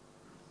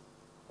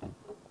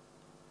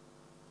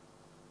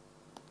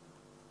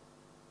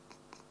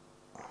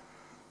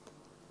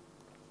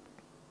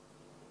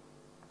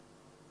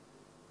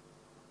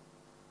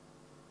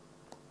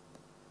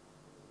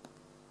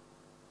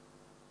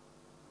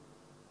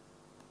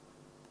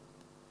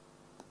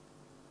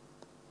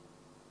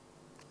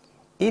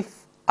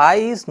if I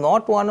is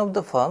not one of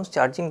the firms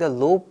charging the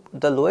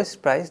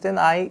lowest price, then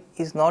I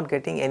is not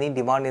getting any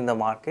demand in the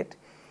market.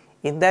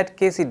 In that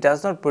case, it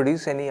does not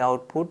produce any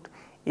output.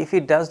 If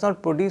it does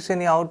not produce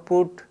any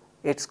output,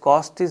 its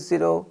cost is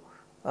 0,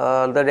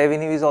 the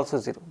revenue is also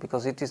 0,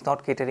 because it is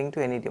not catering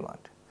to any demand.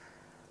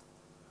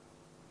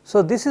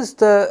 So, this is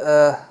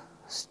the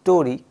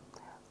story.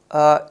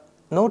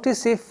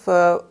 Notice if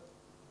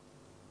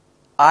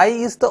I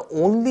is the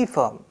only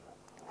firm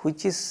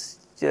which is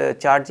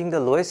charging the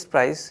lowest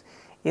price,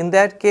 in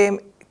that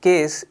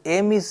case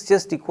M is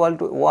just equal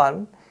to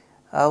 1,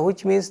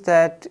 which means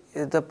that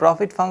the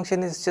profit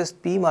function is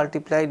just P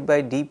multiplied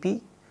by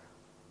dP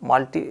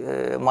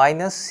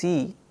minus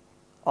C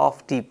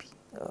of dP,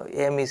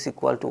 M is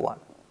equal to 1.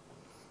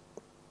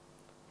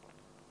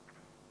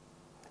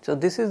 So,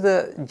 this is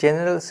the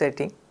general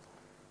setting.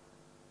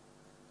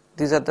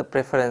 These are the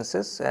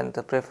preferences, and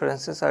the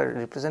preferences are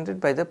represented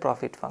by the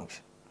profit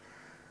function.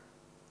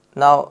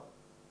 Now,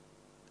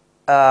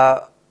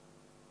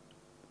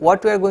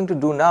 what we are going to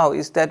do now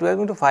is that we are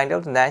going to find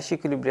out the Nash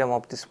equilibrium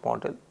of this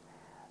model,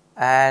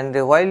 and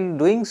while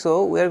doing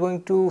so, we are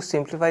going to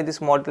simplify this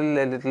model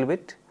a little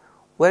bit.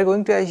 We are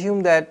going to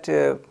assume that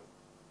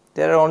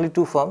there are only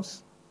two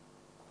firms.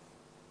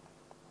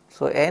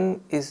 So,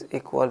 N is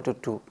equal to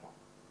 2,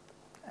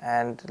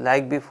 and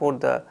like before,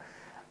 the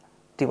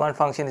demand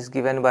function is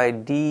given by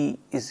D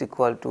is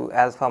equal to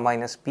alpha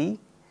minus P,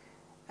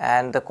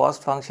 and the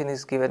cost function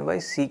is given by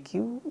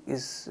CQ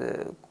is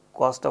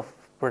cost of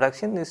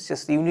production is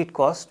just unit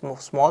cost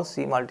small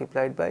c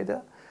multiplied by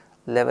the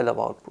level of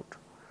output.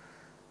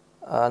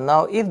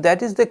 Now, if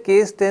that is the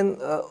case, then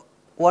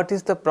what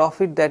is the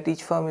profit that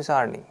each firm is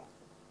earning?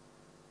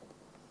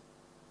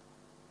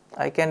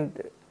 I can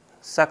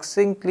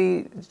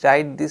succinctly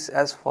write this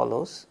as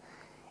follows.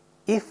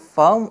 If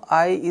firm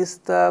I is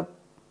the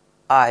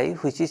I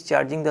which is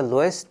charging the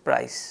lowest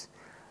price,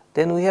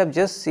 then we have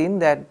just seen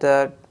that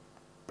the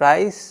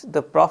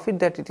profit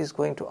that it is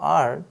going to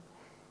earn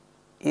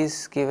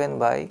is given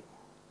by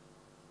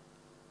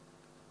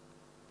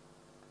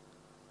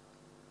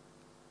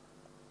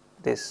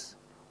this,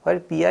 where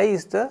Pi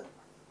is the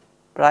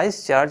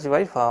price charged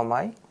by firm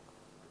I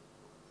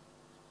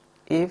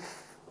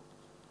if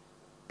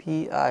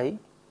Pi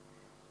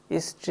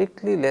is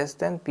strictly less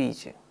than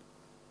Pj.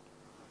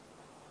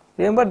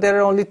 Remember, there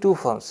are only two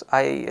firms,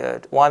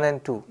 1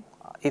 and 2.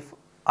 If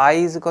I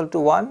is equal to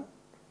 1,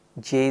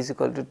 j is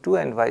equal to 2,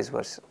 and vice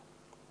versa.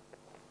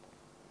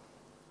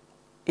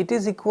 It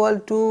is equal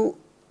to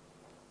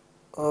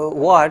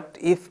what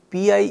if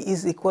Pi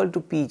is equal to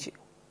Pj?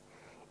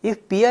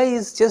 If Pi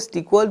is just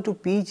equal to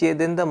Pj,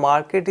 then the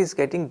market is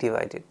getting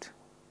divided.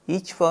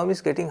 Each firm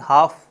is getting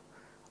half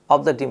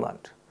of the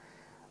demand,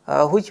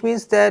 which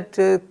means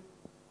that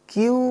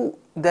Q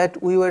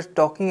that we were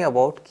talking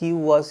about, Q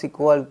was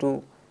equal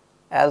to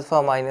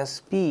alpha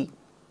minus P.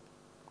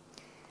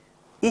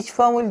 Each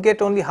firm will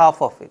get only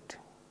half of it,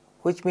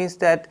 which means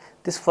that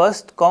this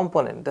first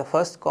component,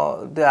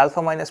 the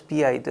alpha minus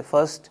Pi, the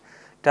first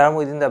term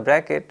within the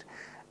bracket,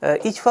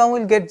 each firm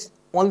will get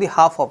only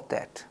half of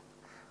that,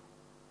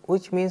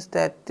 which means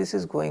that this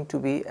is going to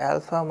be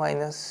alpha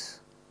minus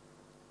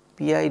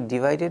Pi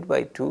divided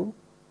by 2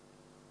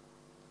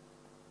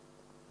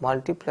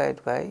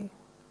 multiplied by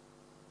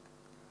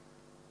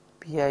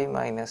Pi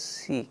minus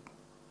C,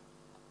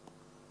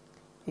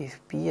 if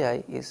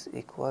Pi is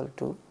equal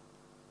to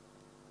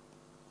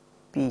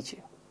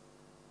Pj.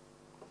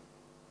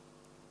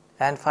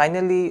 And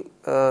finally,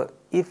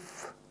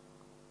 if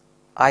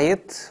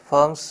ith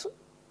firm's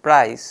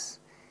price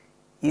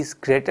is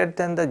greater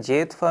than the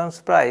jth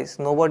firm's price,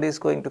 nobody is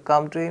going to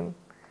come to him,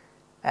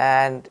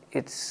 and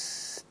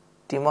its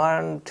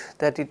demand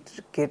that it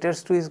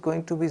caters to is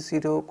going to be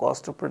 0,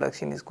 cost of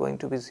production is going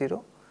to be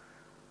 0,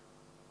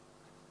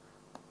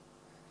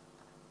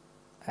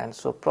 and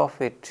so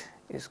profit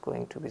is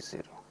going to be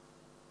 0.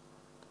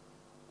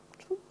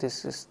 So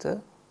this is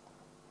the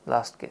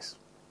last case.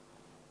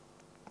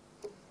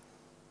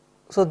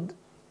 So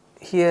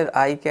here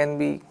I can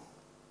be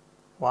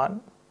 1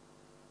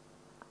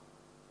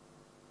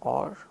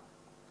 or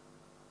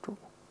 2.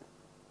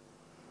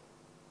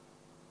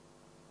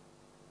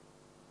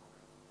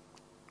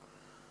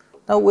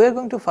 Now we are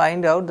going to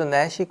find out the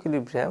Nash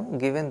equilibrium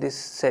given this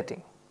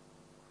setting.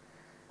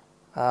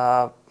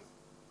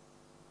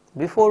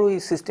 Before we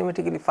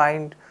systematically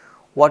find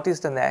what is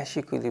the Nash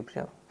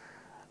equilibrium,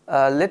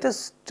 let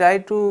us try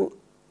to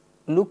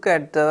look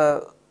at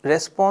the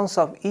response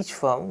of each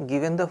firm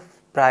given the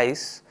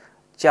price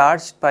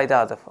charged by the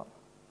other firm.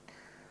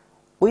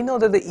 We know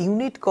that the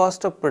unit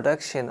cost of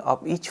production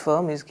of each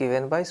firm is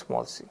given by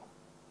small c.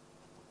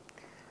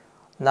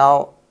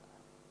 Now,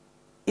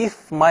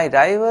 if my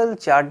rival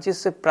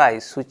charges a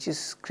price which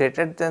is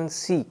greater than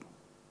c,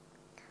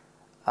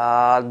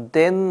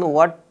 then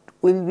what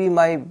will be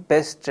my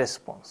best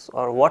response,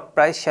 or what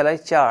price shall I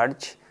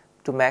charge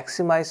to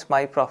maximize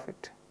my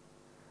profit?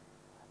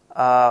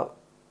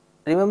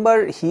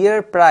 Remember,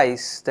 here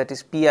price, that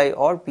is Pi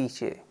or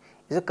Pj,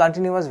 is a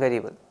continuous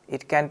variable.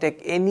 It can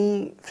take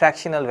any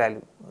fractional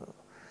value,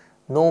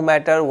 no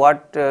matter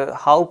what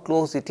how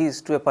close it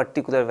is to a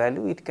particular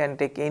value. It can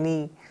take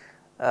any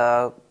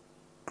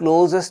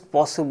closest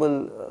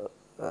possible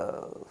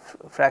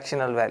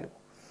fractional value.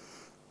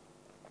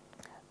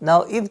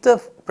 Now, if the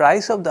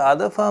price of the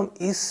other firm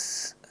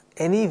is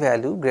any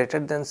value greater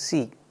than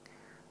C,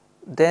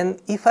 then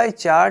if I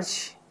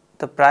charge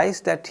the price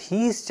that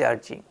he is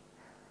charging,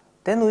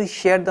 then we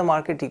share the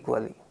market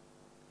equally.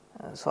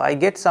 So I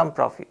get some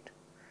profit,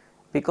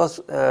 because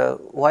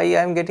why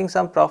I am getting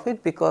some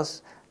profit?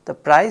 Because the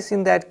price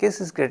in that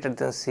case is greater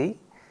than C,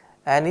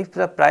 and if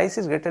the price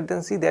is greater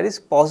than C, there is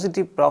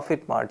positive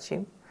profit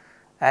margin,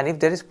 and if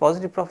there is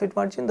positive profit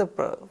margin, the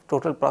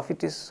total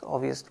profit is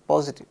obviously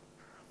positive.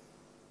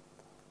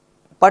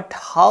 But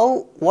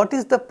what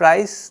is the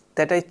price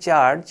that I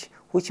charge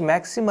which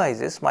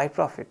maximizes my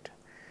profit?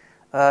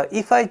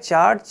 If I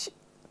charge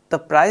the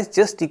price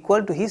just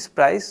equal to his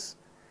price,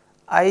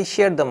 I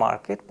share the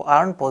market,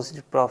 earn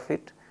positive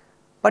profit,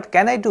 but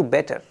can I do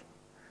better?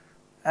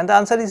 And the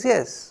answer is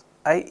yes.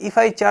 If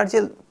I charge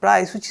a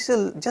price which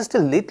is just a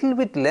little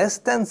bit less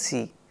than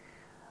C,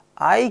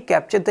 I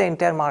capture the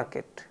entire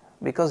market,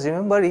 because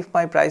remember, if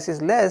my price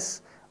is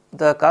less,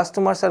 the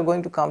customers are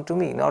going to come to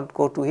me, not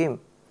go to him,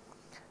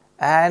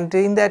 and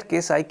in that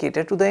case I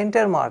cater to the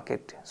entire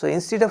market. So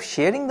instead of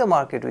sharing the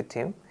market with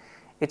him,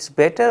 it is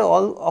better,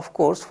 of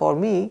course, for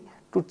me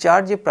to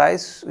charge a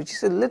price which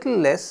is a little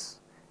less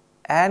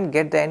and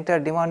get the entire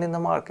demand in the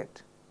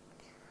market.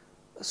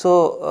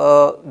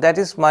 So that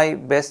is my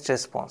best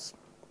response.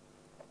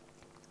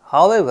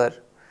 However,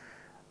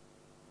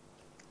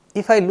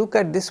 if I look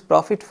at this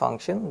profit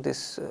function,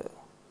 this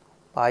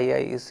pi I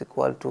is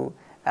equal to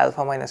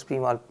alpha minus p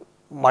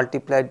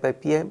multiplied by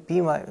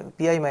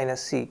pi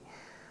minus c,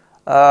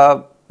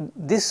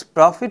 this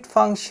profit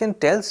function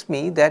tells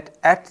me that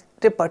at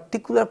a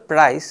particular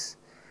price,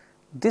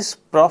 this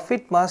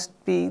profit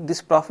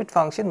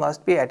function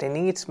must be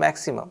attaining its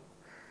maximum.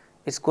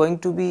 It is going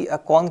to be a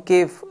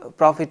concave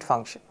profit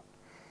function.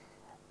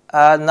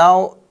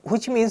 Now,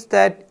 which means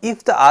that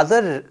if the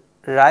other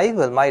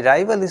rival, my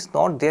rival is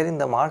not there in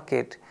the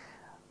market,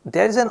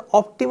 there is an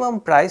optimum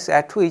price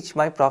at which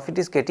my profit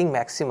is getting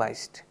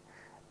maximized,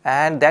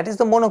 and that is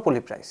the monopoly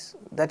price.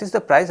 That is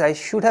the price I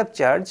should have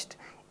charged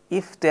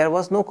if there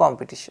was no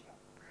competition,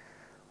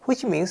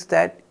 which means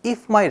that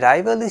if my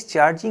rival is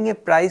charging a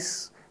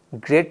price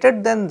greater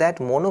than that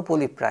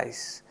monopoly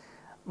price,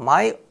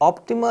 my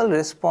optimal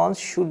response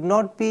should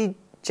not be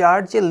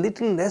charge a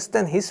little less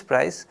than his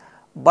price,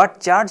 but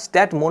charge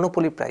that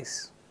monopoly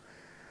price,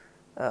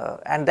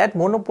 and that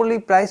monopoly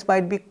price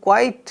might be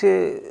quite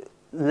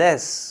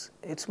less,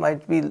 it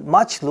might be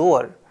much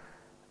lower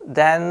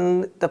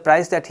than the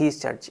price that he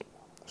is charging.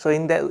 So,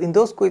 in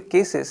those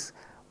cases,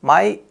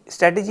 my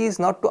strategy is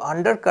not to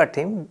undercut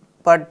him,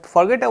 but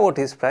forget about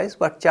his price,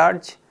 but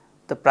charge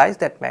the price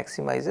that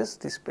maximizes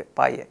this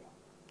pi I.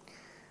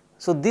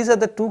 So, these are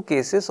the two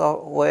cases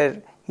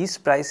where his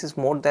price is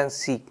more than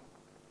C.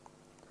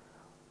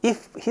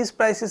 If his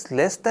price is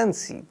less than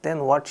C,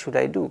 then what should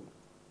I do?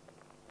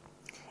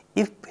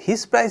 If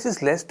his price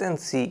is less than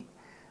C,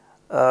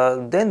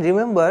 then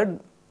remember,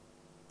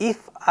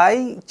 if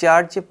I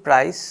charge a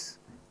price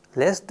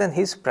less than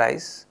his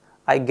price,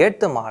 I get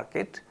the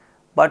market,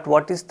 but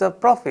what is the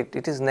profit?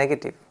 It is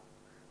negative,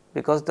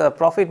 because the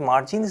profit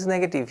margin is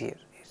negative here.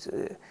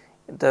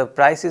 The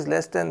price is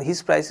less than,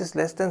 his price is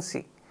less than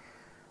C.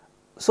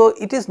 So,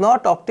 it is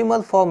not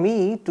optimal for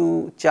me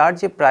to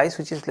charge a price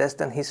which is less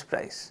than his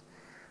price.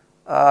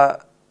 Then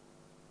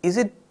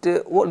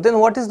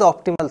what is the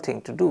optimal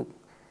thing to do?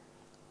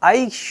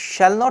 I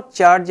shall not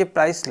charge a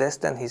price less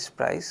than his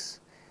price,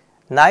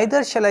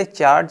 neither shall I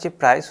charge a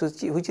price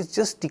which is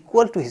just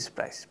equal to his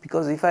price,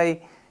 because if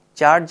I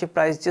charge a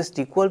price just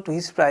equal to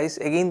his price,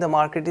 again the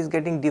market is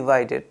getting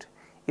divided.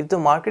 If the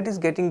market is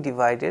getting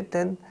divided,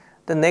 then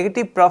the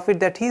negative profit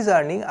that he is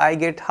earning, I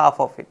get half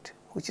of it,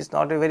 which is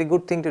not a very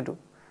good thing to do.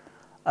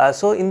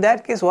 So, in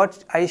that case,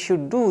 what I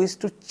should do is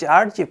to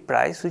charge a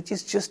price which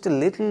is just a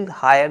little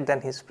higher than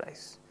his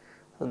price.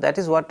 So, that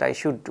is what I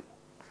should do.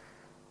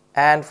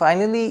 And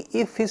finally,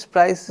 if his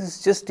price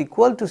is just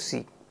equal to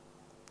C,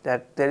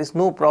 that there is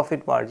no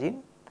profit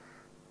margin,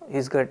 he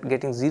is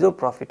getting zero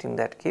profit in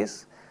that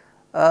case,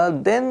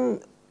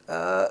 then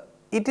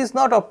it is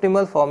not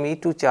optimal for me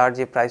to charge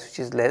a price which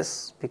is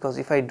less, because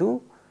if I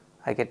do,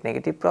 I get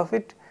negative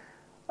profit.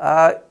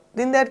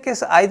 In that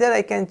case, either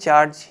I can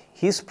charge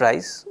his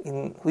price,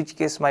 in which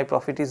case my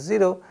profit is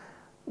 0,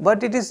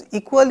 but it is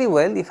equally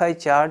well if I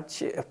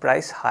charge a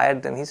price higher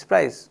than his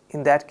price.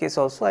 In that case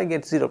also I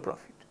get 0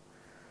 profit.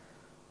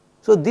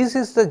 So, this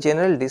is the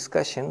general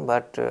discussion,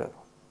 but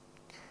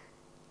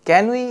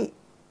can we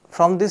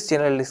from this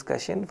general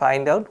discussion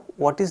find out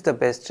what is the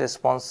best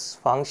response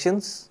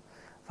function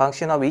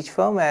of each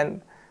firm,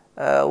 and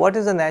what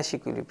is the Nash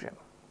equilibrium?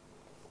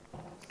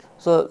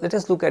 So, let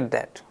us look at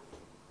that.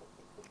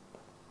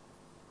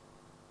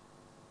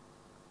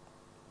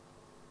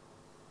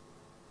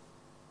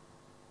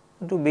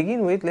 To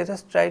begin with, let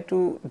us try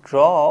to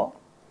draw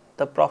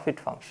the profit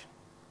function.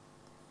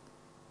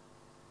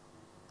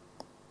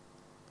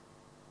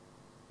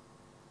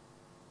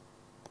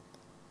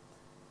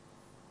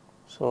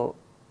 So,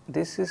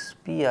 this is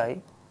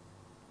Pi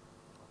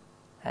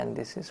and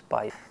this is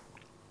pi.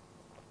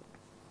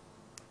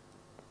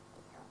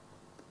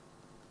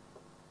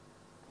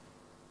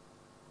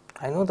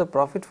 I know the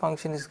profit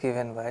function is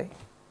given by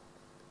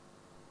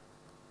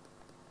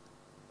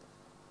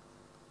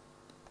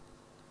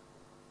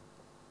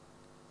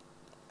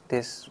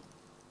this.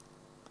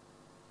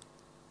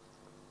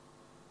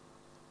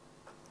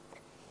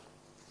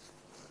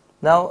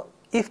 Now,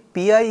 if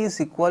Pi is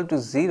equal to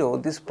 0,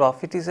 this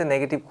profit is a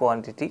negative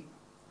quantity,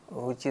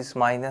 which is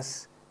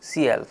minus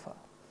C alpha,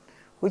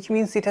 which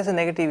means it has a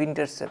negative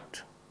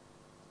intercept.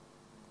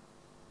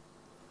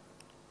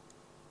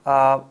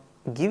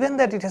 Given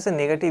that it has a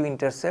negative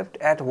intercept,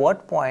 at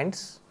what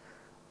points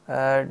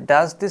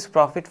does this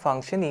profit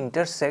function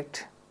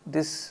intersect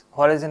this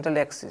horizontal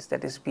axis,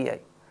 that is Pi?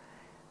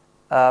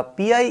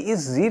 Pi is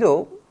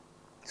 0,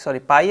 sorry,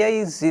 pi I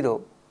is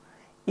 0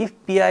 if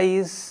Pi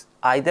is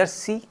either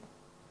C,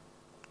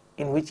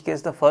 in which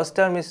case the first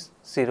term is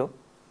 0,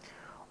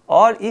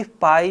 or if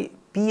Pi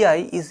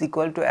is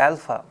equal to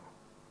alpha,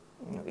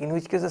 in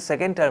which case the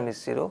second term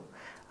is 0.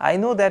 I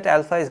know that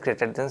alpha is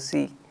greater than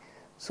C.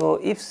 So,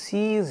 if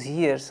C is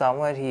here,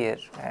 somewhere here,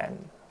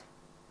 and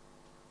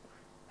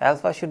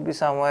alpha should be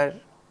somewhere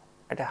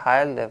at a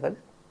higher level.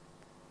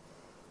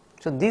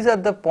 So, these are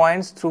the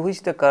points through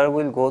which the curve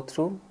will go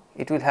through.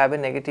 It will have a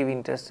negative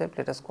intercept.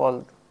 Let us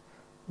call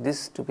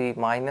this to be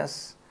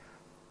minus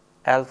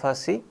alpha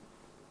C.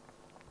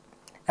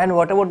 And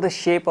what about the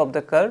shape of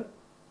the curve?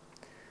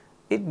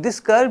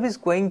 This curve is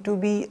going to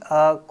be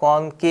a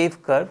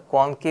concave curve,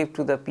 concave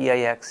to the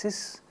Pi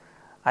axis.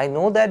 I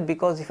know that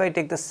because if I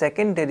take the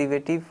second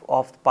derivative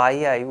of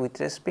pi I with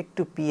respect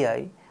to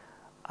Pi,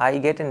 I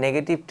get a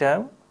negative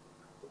term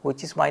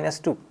which is minus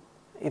 2.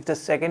 If the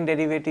second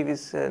derivative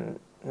is a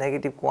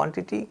negative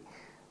quantity,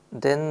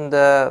 then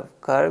the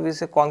curve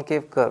is a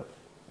concave curve.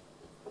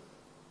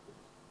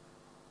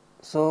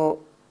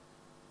 So,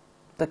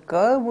 the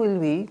curve will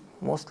be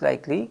most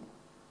likely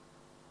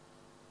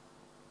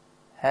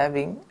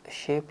having a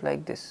shape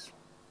like this.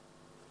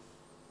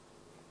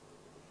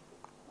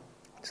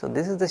 So,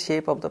 this is the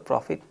shape of the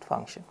profit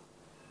function,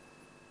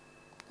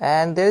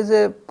 and there is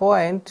a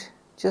point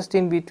just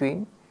in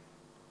between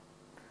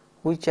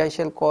which I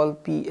shall call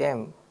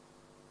Pm,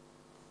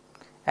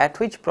 at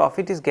which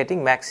profit is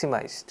getting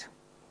maximized,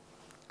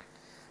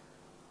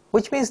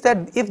 which means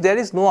that if there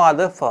is no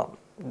other firm,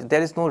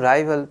 there is no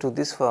rival to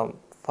this firm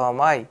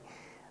I,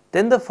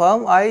 then the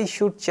firm I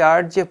should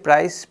charge a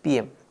price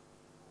Pm.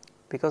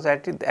 because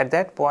at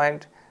that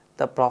point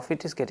the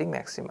profit is getting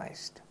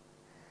maximized.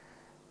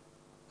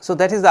 So,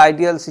 that is the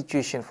ideal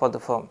situation for the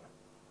firm.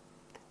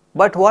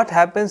 But what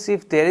happens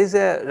if there is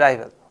a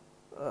rival?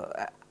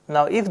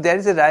 Now, if there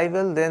is a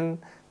rival, then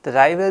the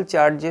rival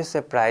charges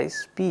a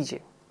price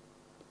Pj.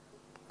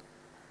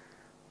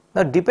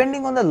 Now,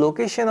 depending on the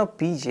location of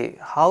Pj,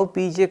 how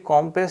Pj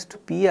compares to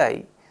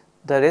Pi,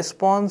 the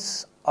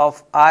response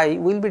of I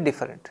will be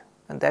different,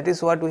 and that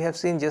is what we have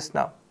seen just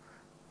now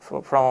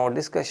from our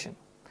discussion.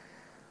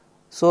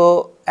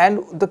 So,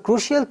 and the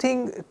crucial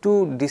thing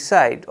to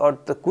decide, or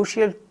the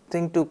crucial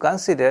thing to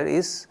consider,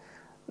 is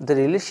the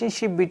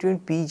relationship between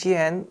Pj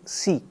and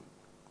C.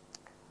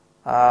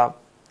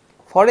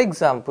 For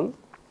example,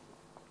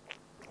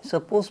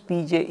 suppose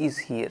Pj is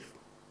here,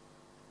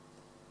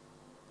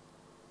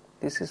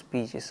 this is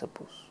Pj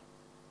suppose.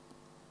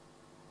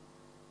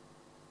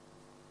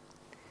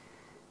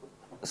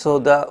 So,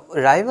 the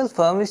rival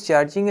firm is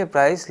charging a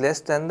price less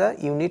than the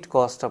unit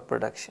cost of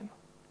production.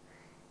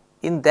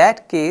 In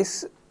that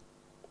case,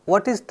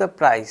 what is the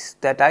price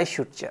that I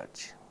should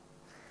charge?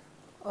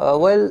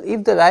 Well,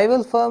 if the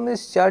rival firm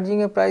is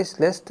charging a price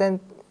less than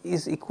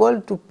is equal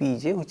to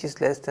Pj, which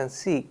is less than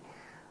C,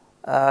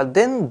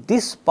 then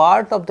this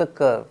part of the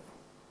curve,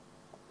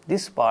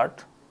 this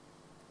part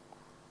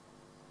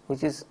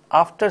which is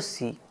after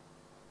C,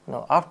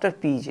 no, after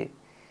Pj,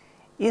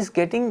 is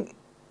getting,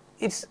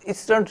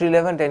 it's not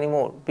relevant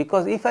anymore,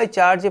 because if I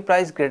charge a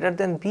price greater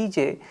than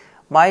Pj,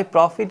 my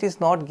profit is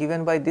not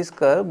given by this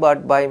curve,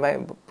 but by my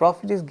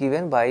profit is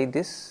given by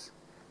this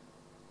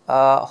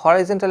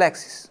horizontal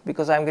axis,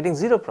 because I am getting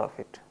 0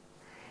 profit.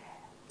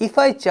 If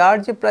I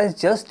charge a price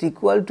just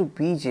equal to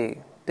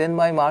Pj, then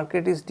my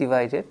market is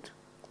divided,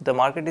 the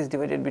market is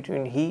divided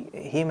between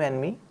him and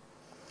me,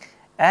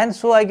 and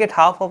so I get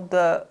half of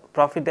the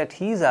profit that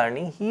he is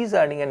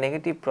earning a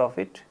negative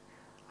profit,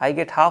 I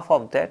get half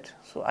of that,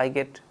 so I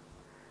get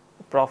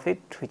profit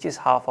which is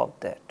half of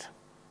that.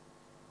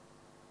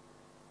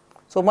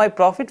 So, my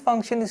profit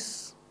function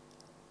is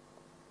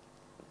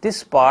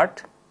this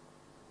part,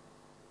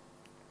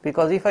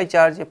 because if I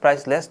charge a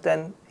price less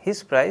than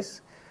his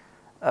price,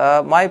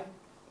 my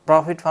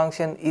profit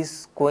function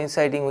is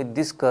coinciding with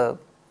this curve.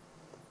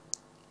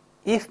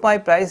 If my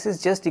price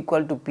is just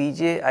equal to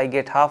Pj, I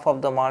get half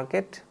of the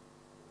market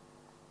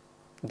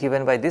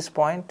given by this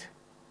point.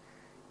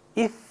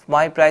 If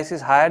my price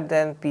is higher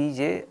than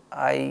Pj,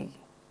 I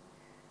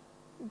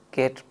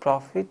get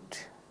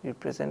profit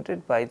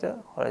represented by the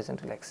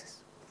horizontal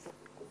axis.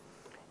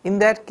 In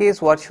that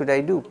case, what should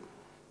I do?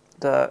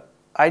 The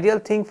ideal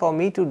thing for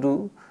me to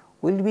do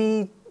will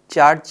be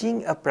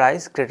charging a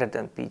price greater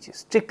than Pj,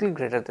 strictly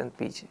greater than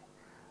Pj,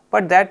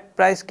 but that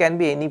price can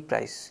be any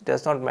price, it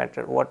does not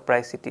matter what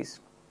price it is.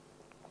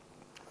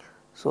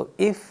 So,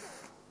 if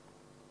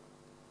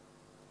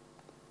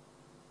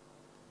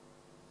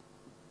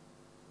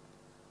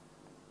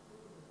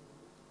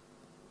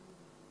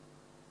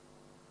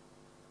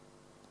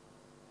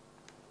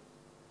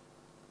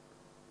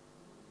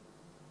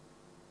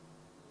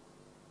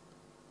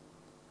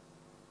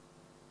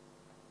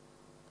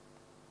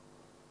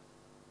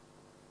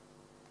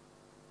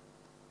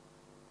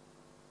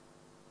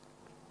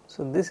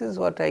so, this is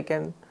what I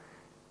can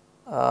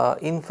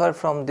infer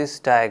from this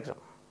diagram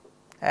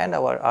and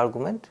our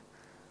argument,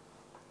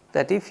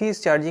 that if he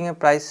is charging a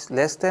price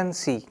less than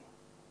C,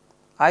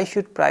 I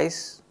should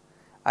price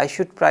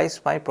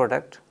my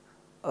product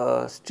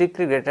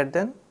strictly greater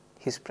than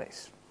his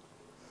price.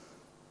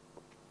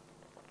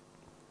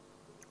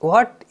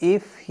 What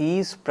if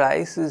his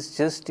price is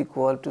just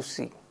equal to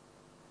C?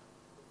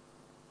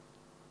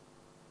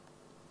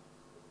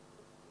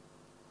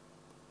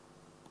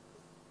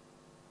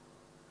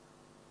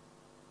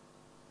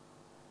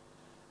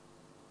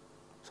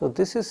 So,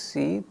 this is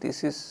C,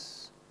 this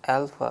is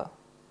alpha,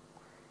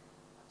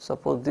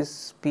 suppose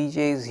this Pj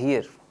is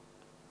here.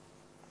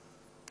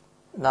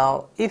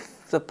 Now,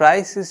 if the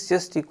price is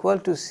just equal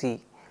to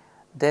C,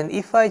 then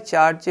if I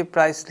charge a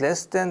price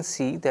less than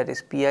C, that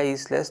is Pi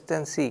is less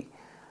than C,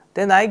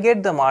 then I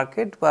get the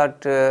market, but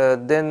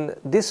then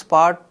this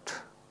part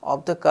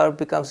of the curve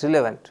becomes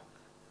relevant,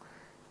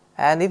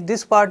 and if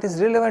this part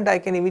is relevant, I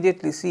can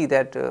immediately see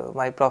that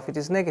my profit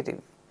is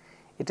negative,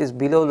 it is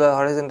below the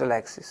horizontal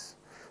axis.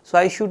 So,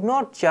 I should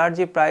not charge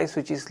a price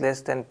which is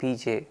less than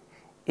Pj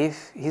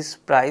if his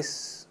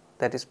price,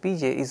 that is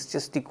Pj, is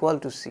just equal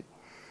to C.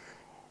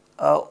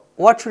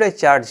 What should I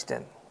charge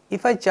then?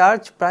 If I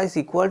charge price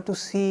equal to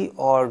C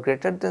or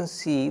greater than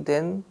C,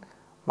 then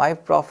my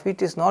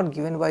profit is not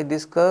given by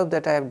this curve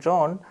that I have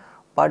drawn,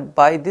 but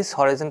by this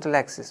horizontal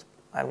axis.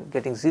 I am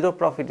getting 0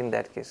 profit in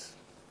that case,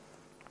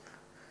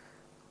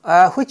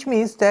 which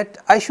means that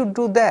I should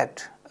do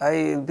that.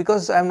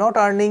 Because I am not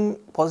earning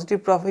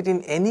positive profit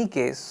in any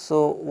case,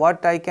 so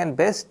what I can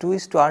best do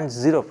is to earn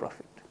 0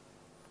 profit.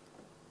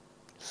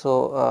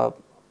 So,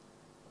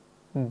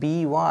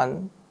 Pi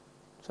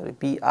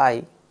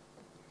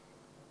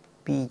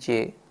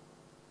Pj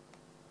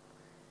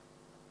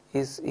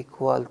is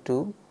equal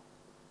to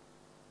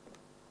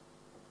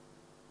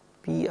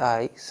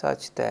Pi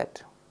such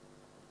that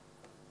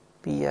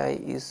Pi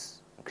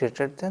is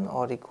greater than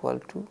or equal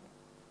to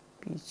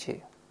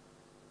Pj.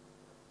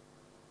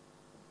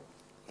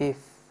 If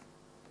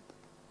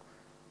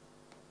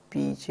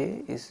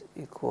Pj is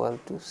equal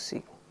to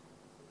C.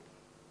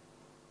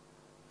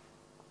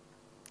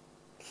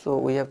 So,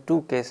 we have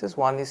two cases,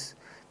 one is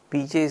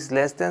Pj is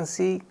less than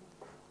C,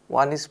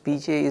 one is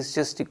Pj is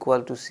just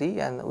equal to C,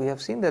 and we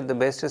have seen that the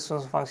best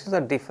response functions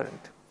are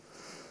different.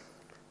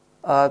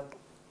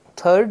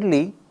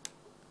 Thirdly,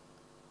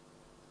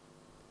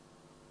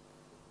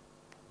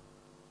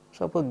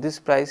 suppose this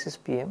price is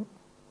Pm.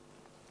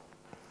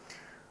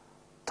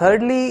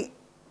 Thirdly,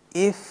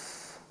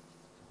 if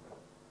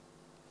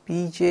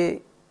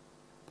Pj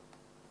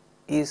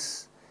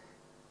is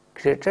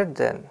greater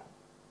than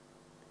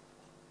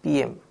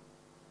Pm,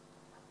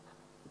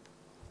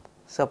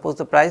 suppose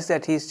the price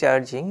that he is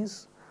charging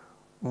is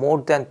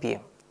more than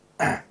Pm,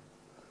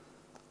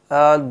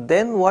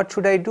 then what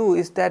should I do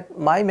is that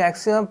my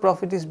maximum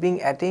profit is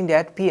being attained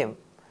at Pm.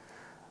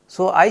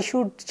 So, I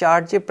should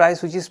charge a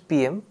price which is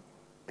Pm,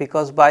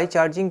 because by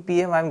charging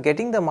Pm I am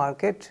getting the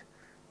market,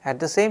 at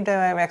the same time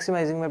I am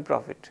maximizing my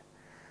profit.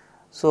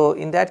 So,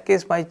 in that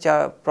case my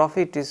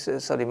profit is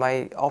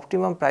my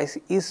optimum price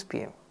is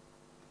Pm.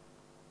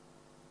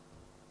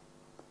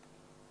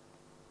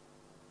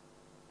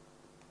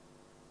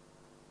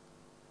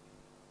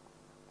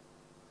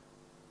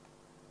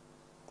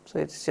 So,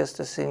 it is just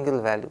a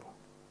single value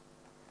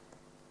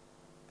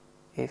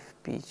if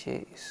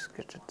Pj is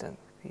greater than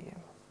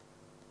Pm.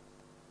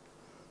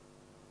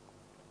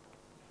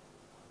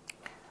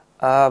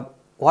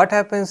 What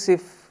happens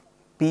if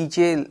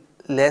Pj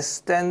less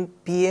than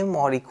Pm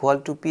or equal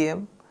to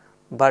Pm,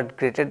 but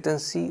greater than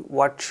C?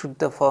 What should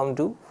the firm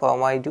do,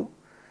 firm I do?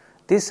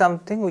 This is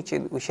something which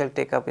we shall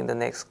take up in the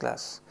next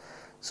class.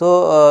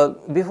 So,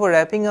 before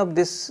wrapping up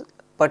this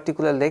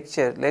particular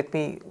lecture, let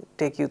me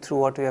take you through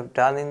what we have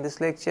done in this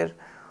lecture.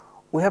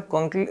 We have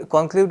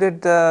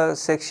concluded the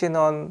section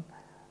on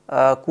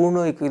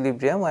Cournot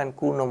equilibrium and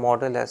Cournot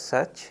model as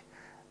such,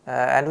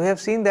 and we have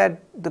seen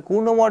that the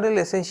Cournot model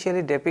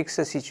essentially depicts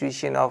a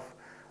situation of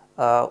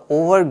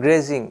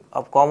overgrazing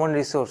of common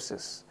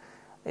resources,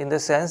 in the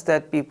sense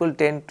that people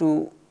tend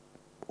to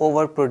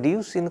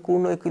overproduce in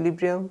Cournot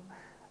equilibrium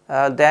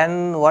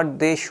than what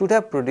they should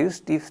have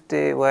produced if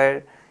they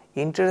were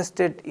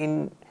interested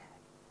in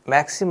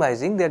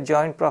maximizing their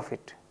joint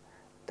profit.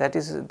 That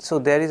is, so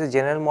there is a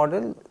general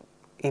model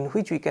in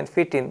which we can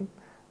fit in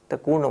the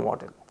Cournot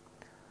model.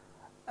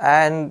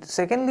 And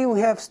secondly, we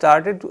have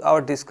started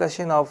our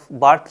discussion of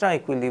Bertrand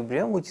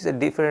equilibrium, which is a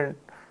different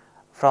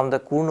from the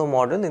Cournot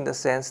model, in the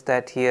sense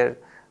that here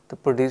the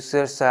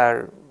producers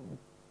are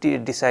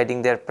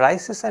deciding their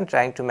prices and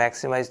trying to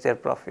maximize their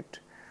profit.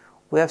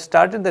 We have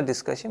started the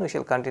discussion. We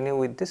shall continue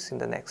with this in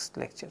the next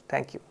lecture.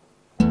 Thank you.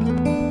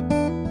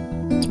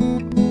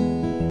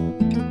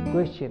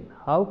 Question: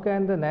 how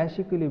can the Nash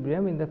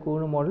equilibrium in the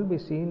Cournot model be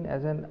seen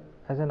as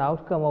an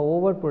outcome of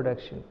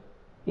overproduction?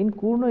 In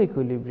Cournot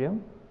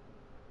equilibrium,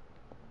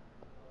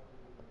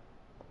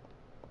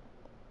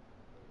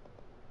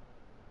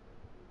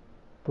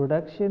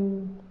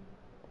 production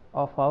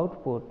of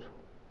output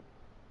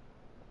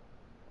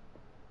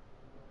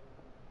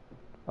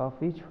of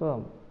each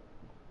firm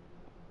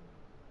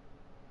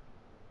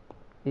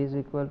is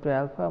equal to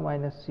alpha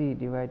minus C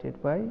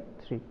divided by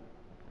 3,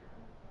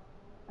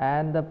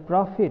 and the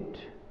profit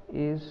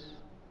is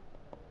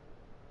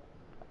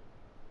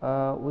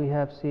we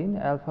have seen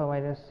alpha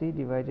minus C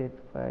divided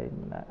by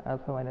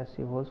alpha minus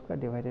C whole square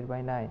divided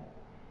by 9.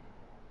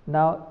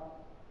 Now,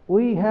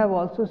 we have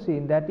also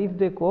seen that if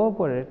they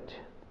cooperate,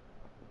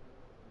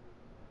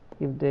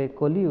 if they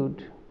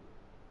collude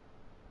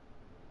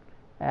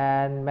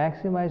and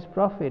maximize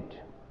profit,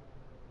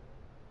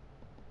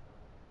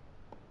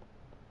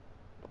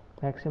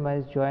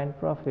 maximize joint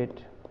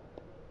profit,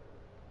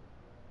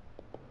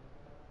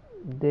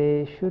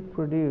 they should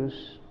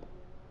produce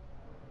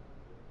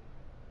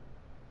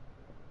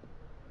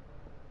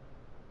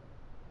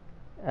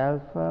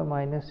alpha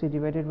minus C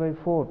divided by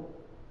 4,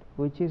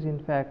 which is in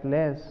fact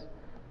less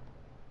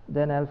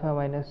than alpha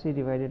minus C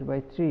divided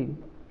by 3,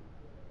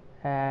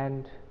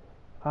 and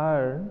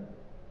earn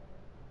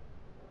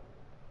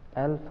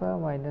alpha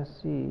minus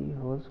C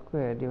whole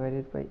square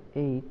divided by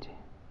 8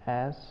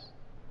 as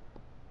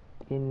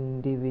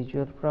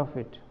individual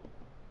profit.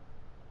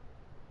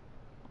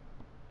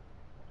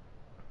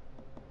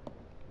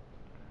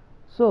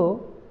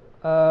 So,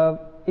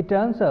 it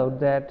turns out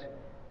that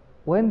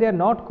when they are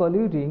not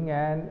colluding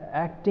and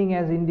acting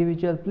as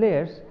individual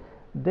players,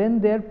 then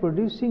they are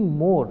producing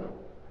more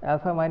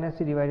alpha minus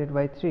C divided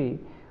by 3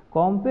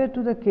 compared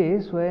to the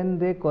case when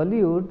they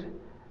collude,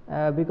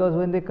 because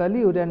when they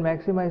collude and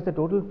maximize the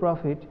total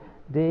profit,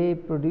 they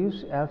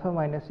produce alpha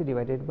minus C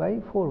divided by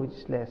 4, which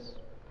is less.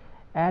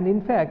 And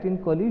in fact,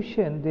 in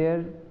collusion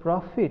their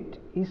profit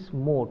is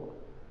more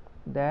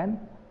than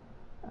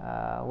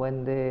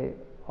when they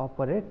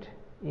operate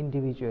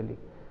individually.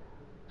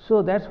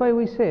 So, that is why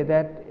we say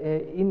that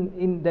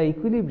in the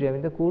equilibrium,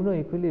 in the Cournot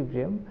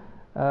equilibrium,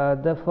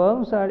 the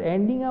firms are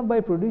ending up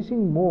by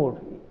producing more,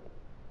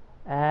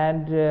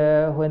 and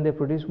when they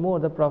produce more,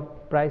 the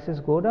prices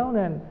go down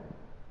and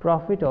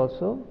profit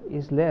also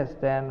is less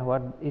than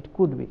what it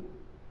could be.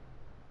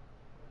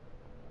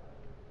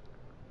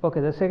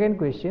 Okay, the second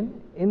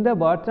question, in the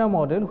Bertrand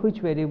model, which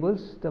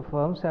variables the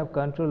firms have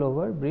control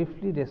over?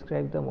 Briefly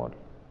describe the model.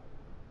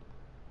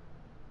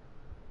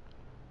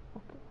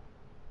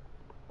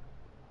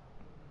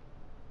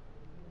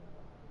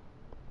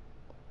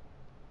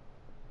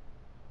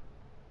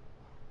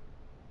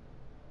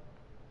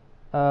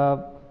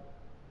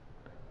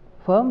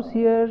 Firms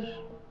here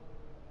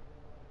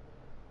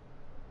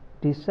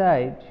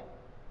decide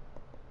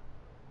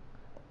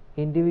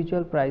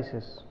individual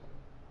prices.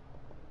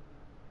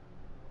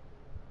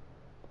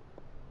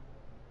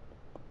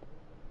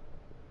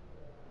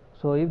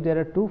 So, if there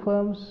are two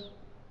firms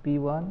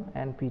P1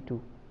 and P2,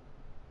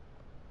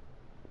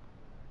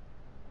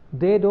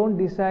 they don't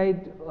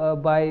decide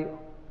by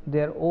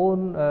their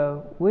own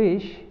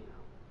wish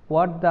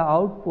what the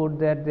output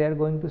that they are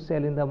going to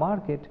sell in the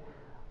market.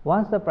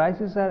 Once the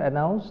prices are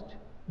announced,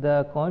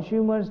 the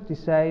consumers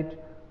decide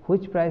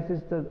which price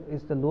is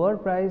the lower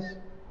price,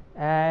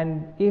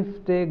 and if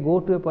they go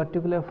to a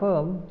particular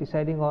firm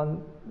deciding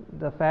on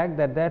the fact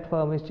that that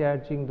firm is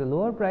charging the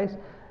lower price,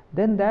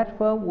 then that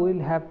firm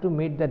will have to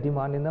meet the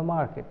demand in the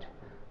market.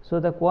 So,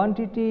 the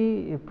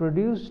quantity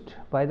produced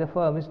by the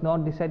firm is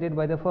not decided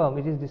by the firm,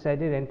 it is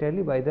decided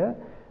entirely by the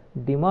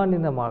demand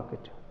in the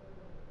market.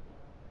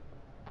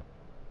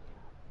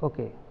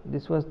 Okay,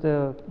 this was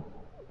the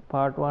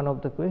part 1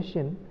 of the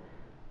question.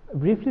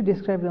 Briefly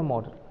describe the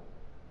model.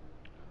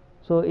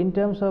 So, in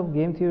terms of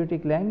game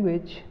theoretic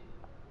language,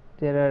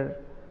 there are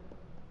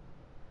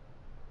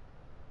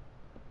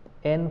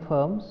n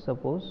firms,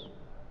 suppose,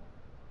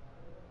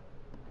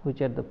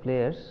 which are the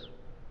players.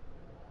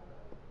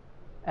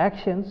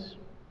 Actions,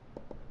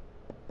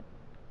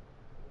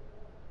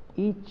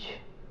 each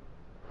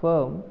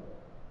firm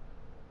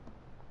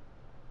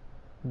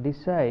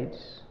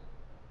decides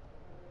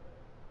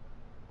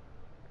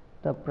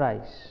the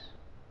price,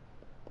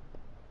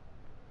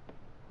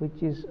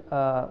 which is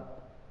a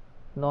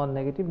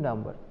non-negative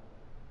number,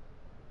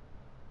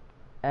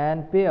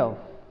 and payoff.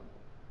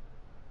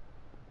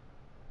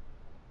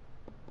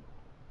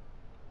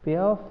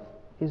 Payoff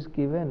is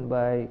given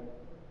by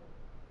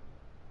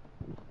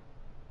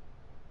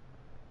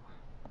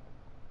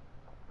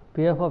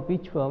payoff of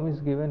each firm is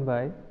given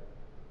by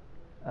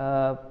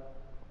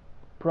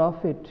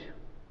profit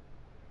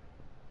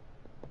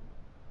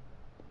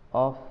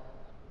of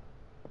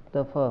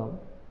the firm.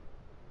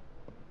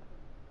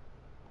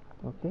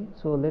 Okay,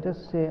 so let us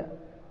say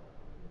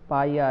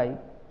pi I,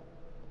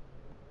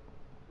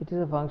 it is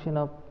a function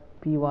of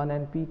P1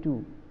 and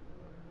P2,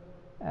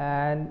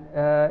 and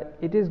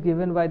it is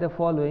given by the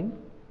following: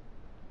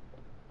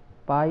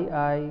 pi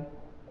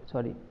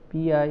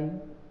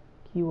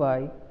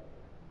Qi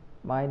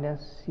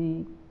minus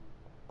C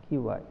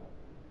Qi.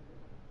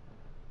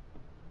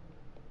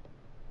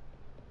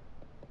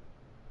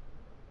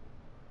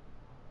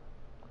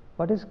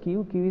 What is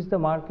Q? Q is the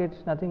market,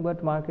 nothing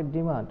but market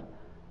demand,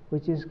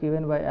 which is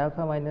given by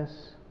alpha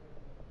minus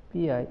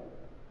Pi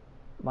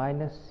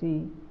minus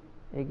C,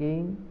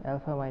 again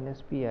alpha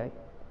minus Pi,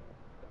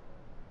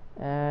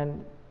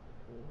 and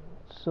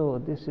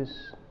so this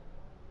is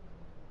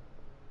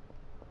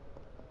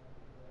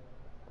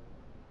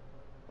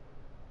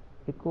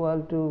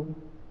equal to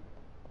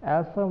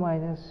alpha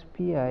minus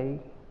Pi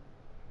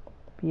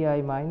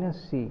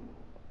minus C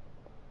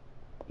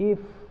if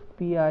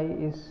Pi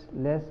is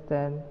less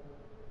than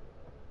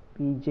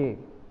Pj.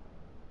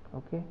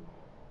 Okay,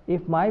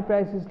 if my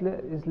price is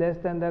less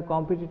than the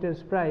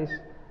competitor's price,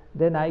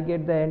 then I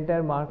get the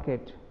entire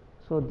market.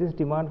 So, this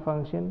demand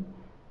function,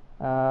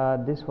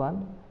 this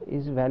one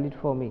is valid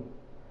for me.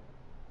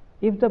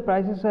 If the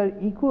prices are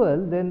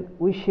equal, then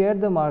we share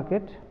the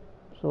market.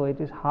 So,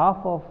 it is half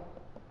of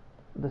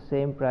the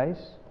same price,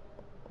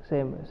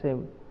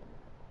 same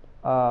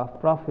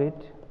profit,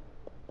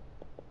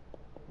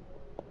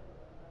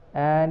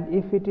 and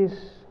if it is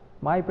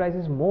my price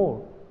is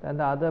more than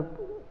the other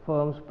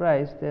firm's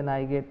price, then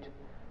I get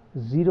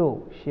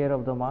 0 share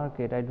of the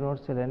market. I do not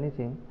sell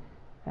anything,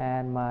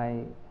 and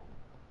my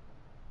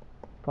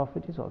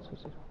profit is also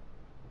 0.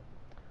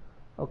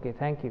 Okay,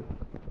 thank you.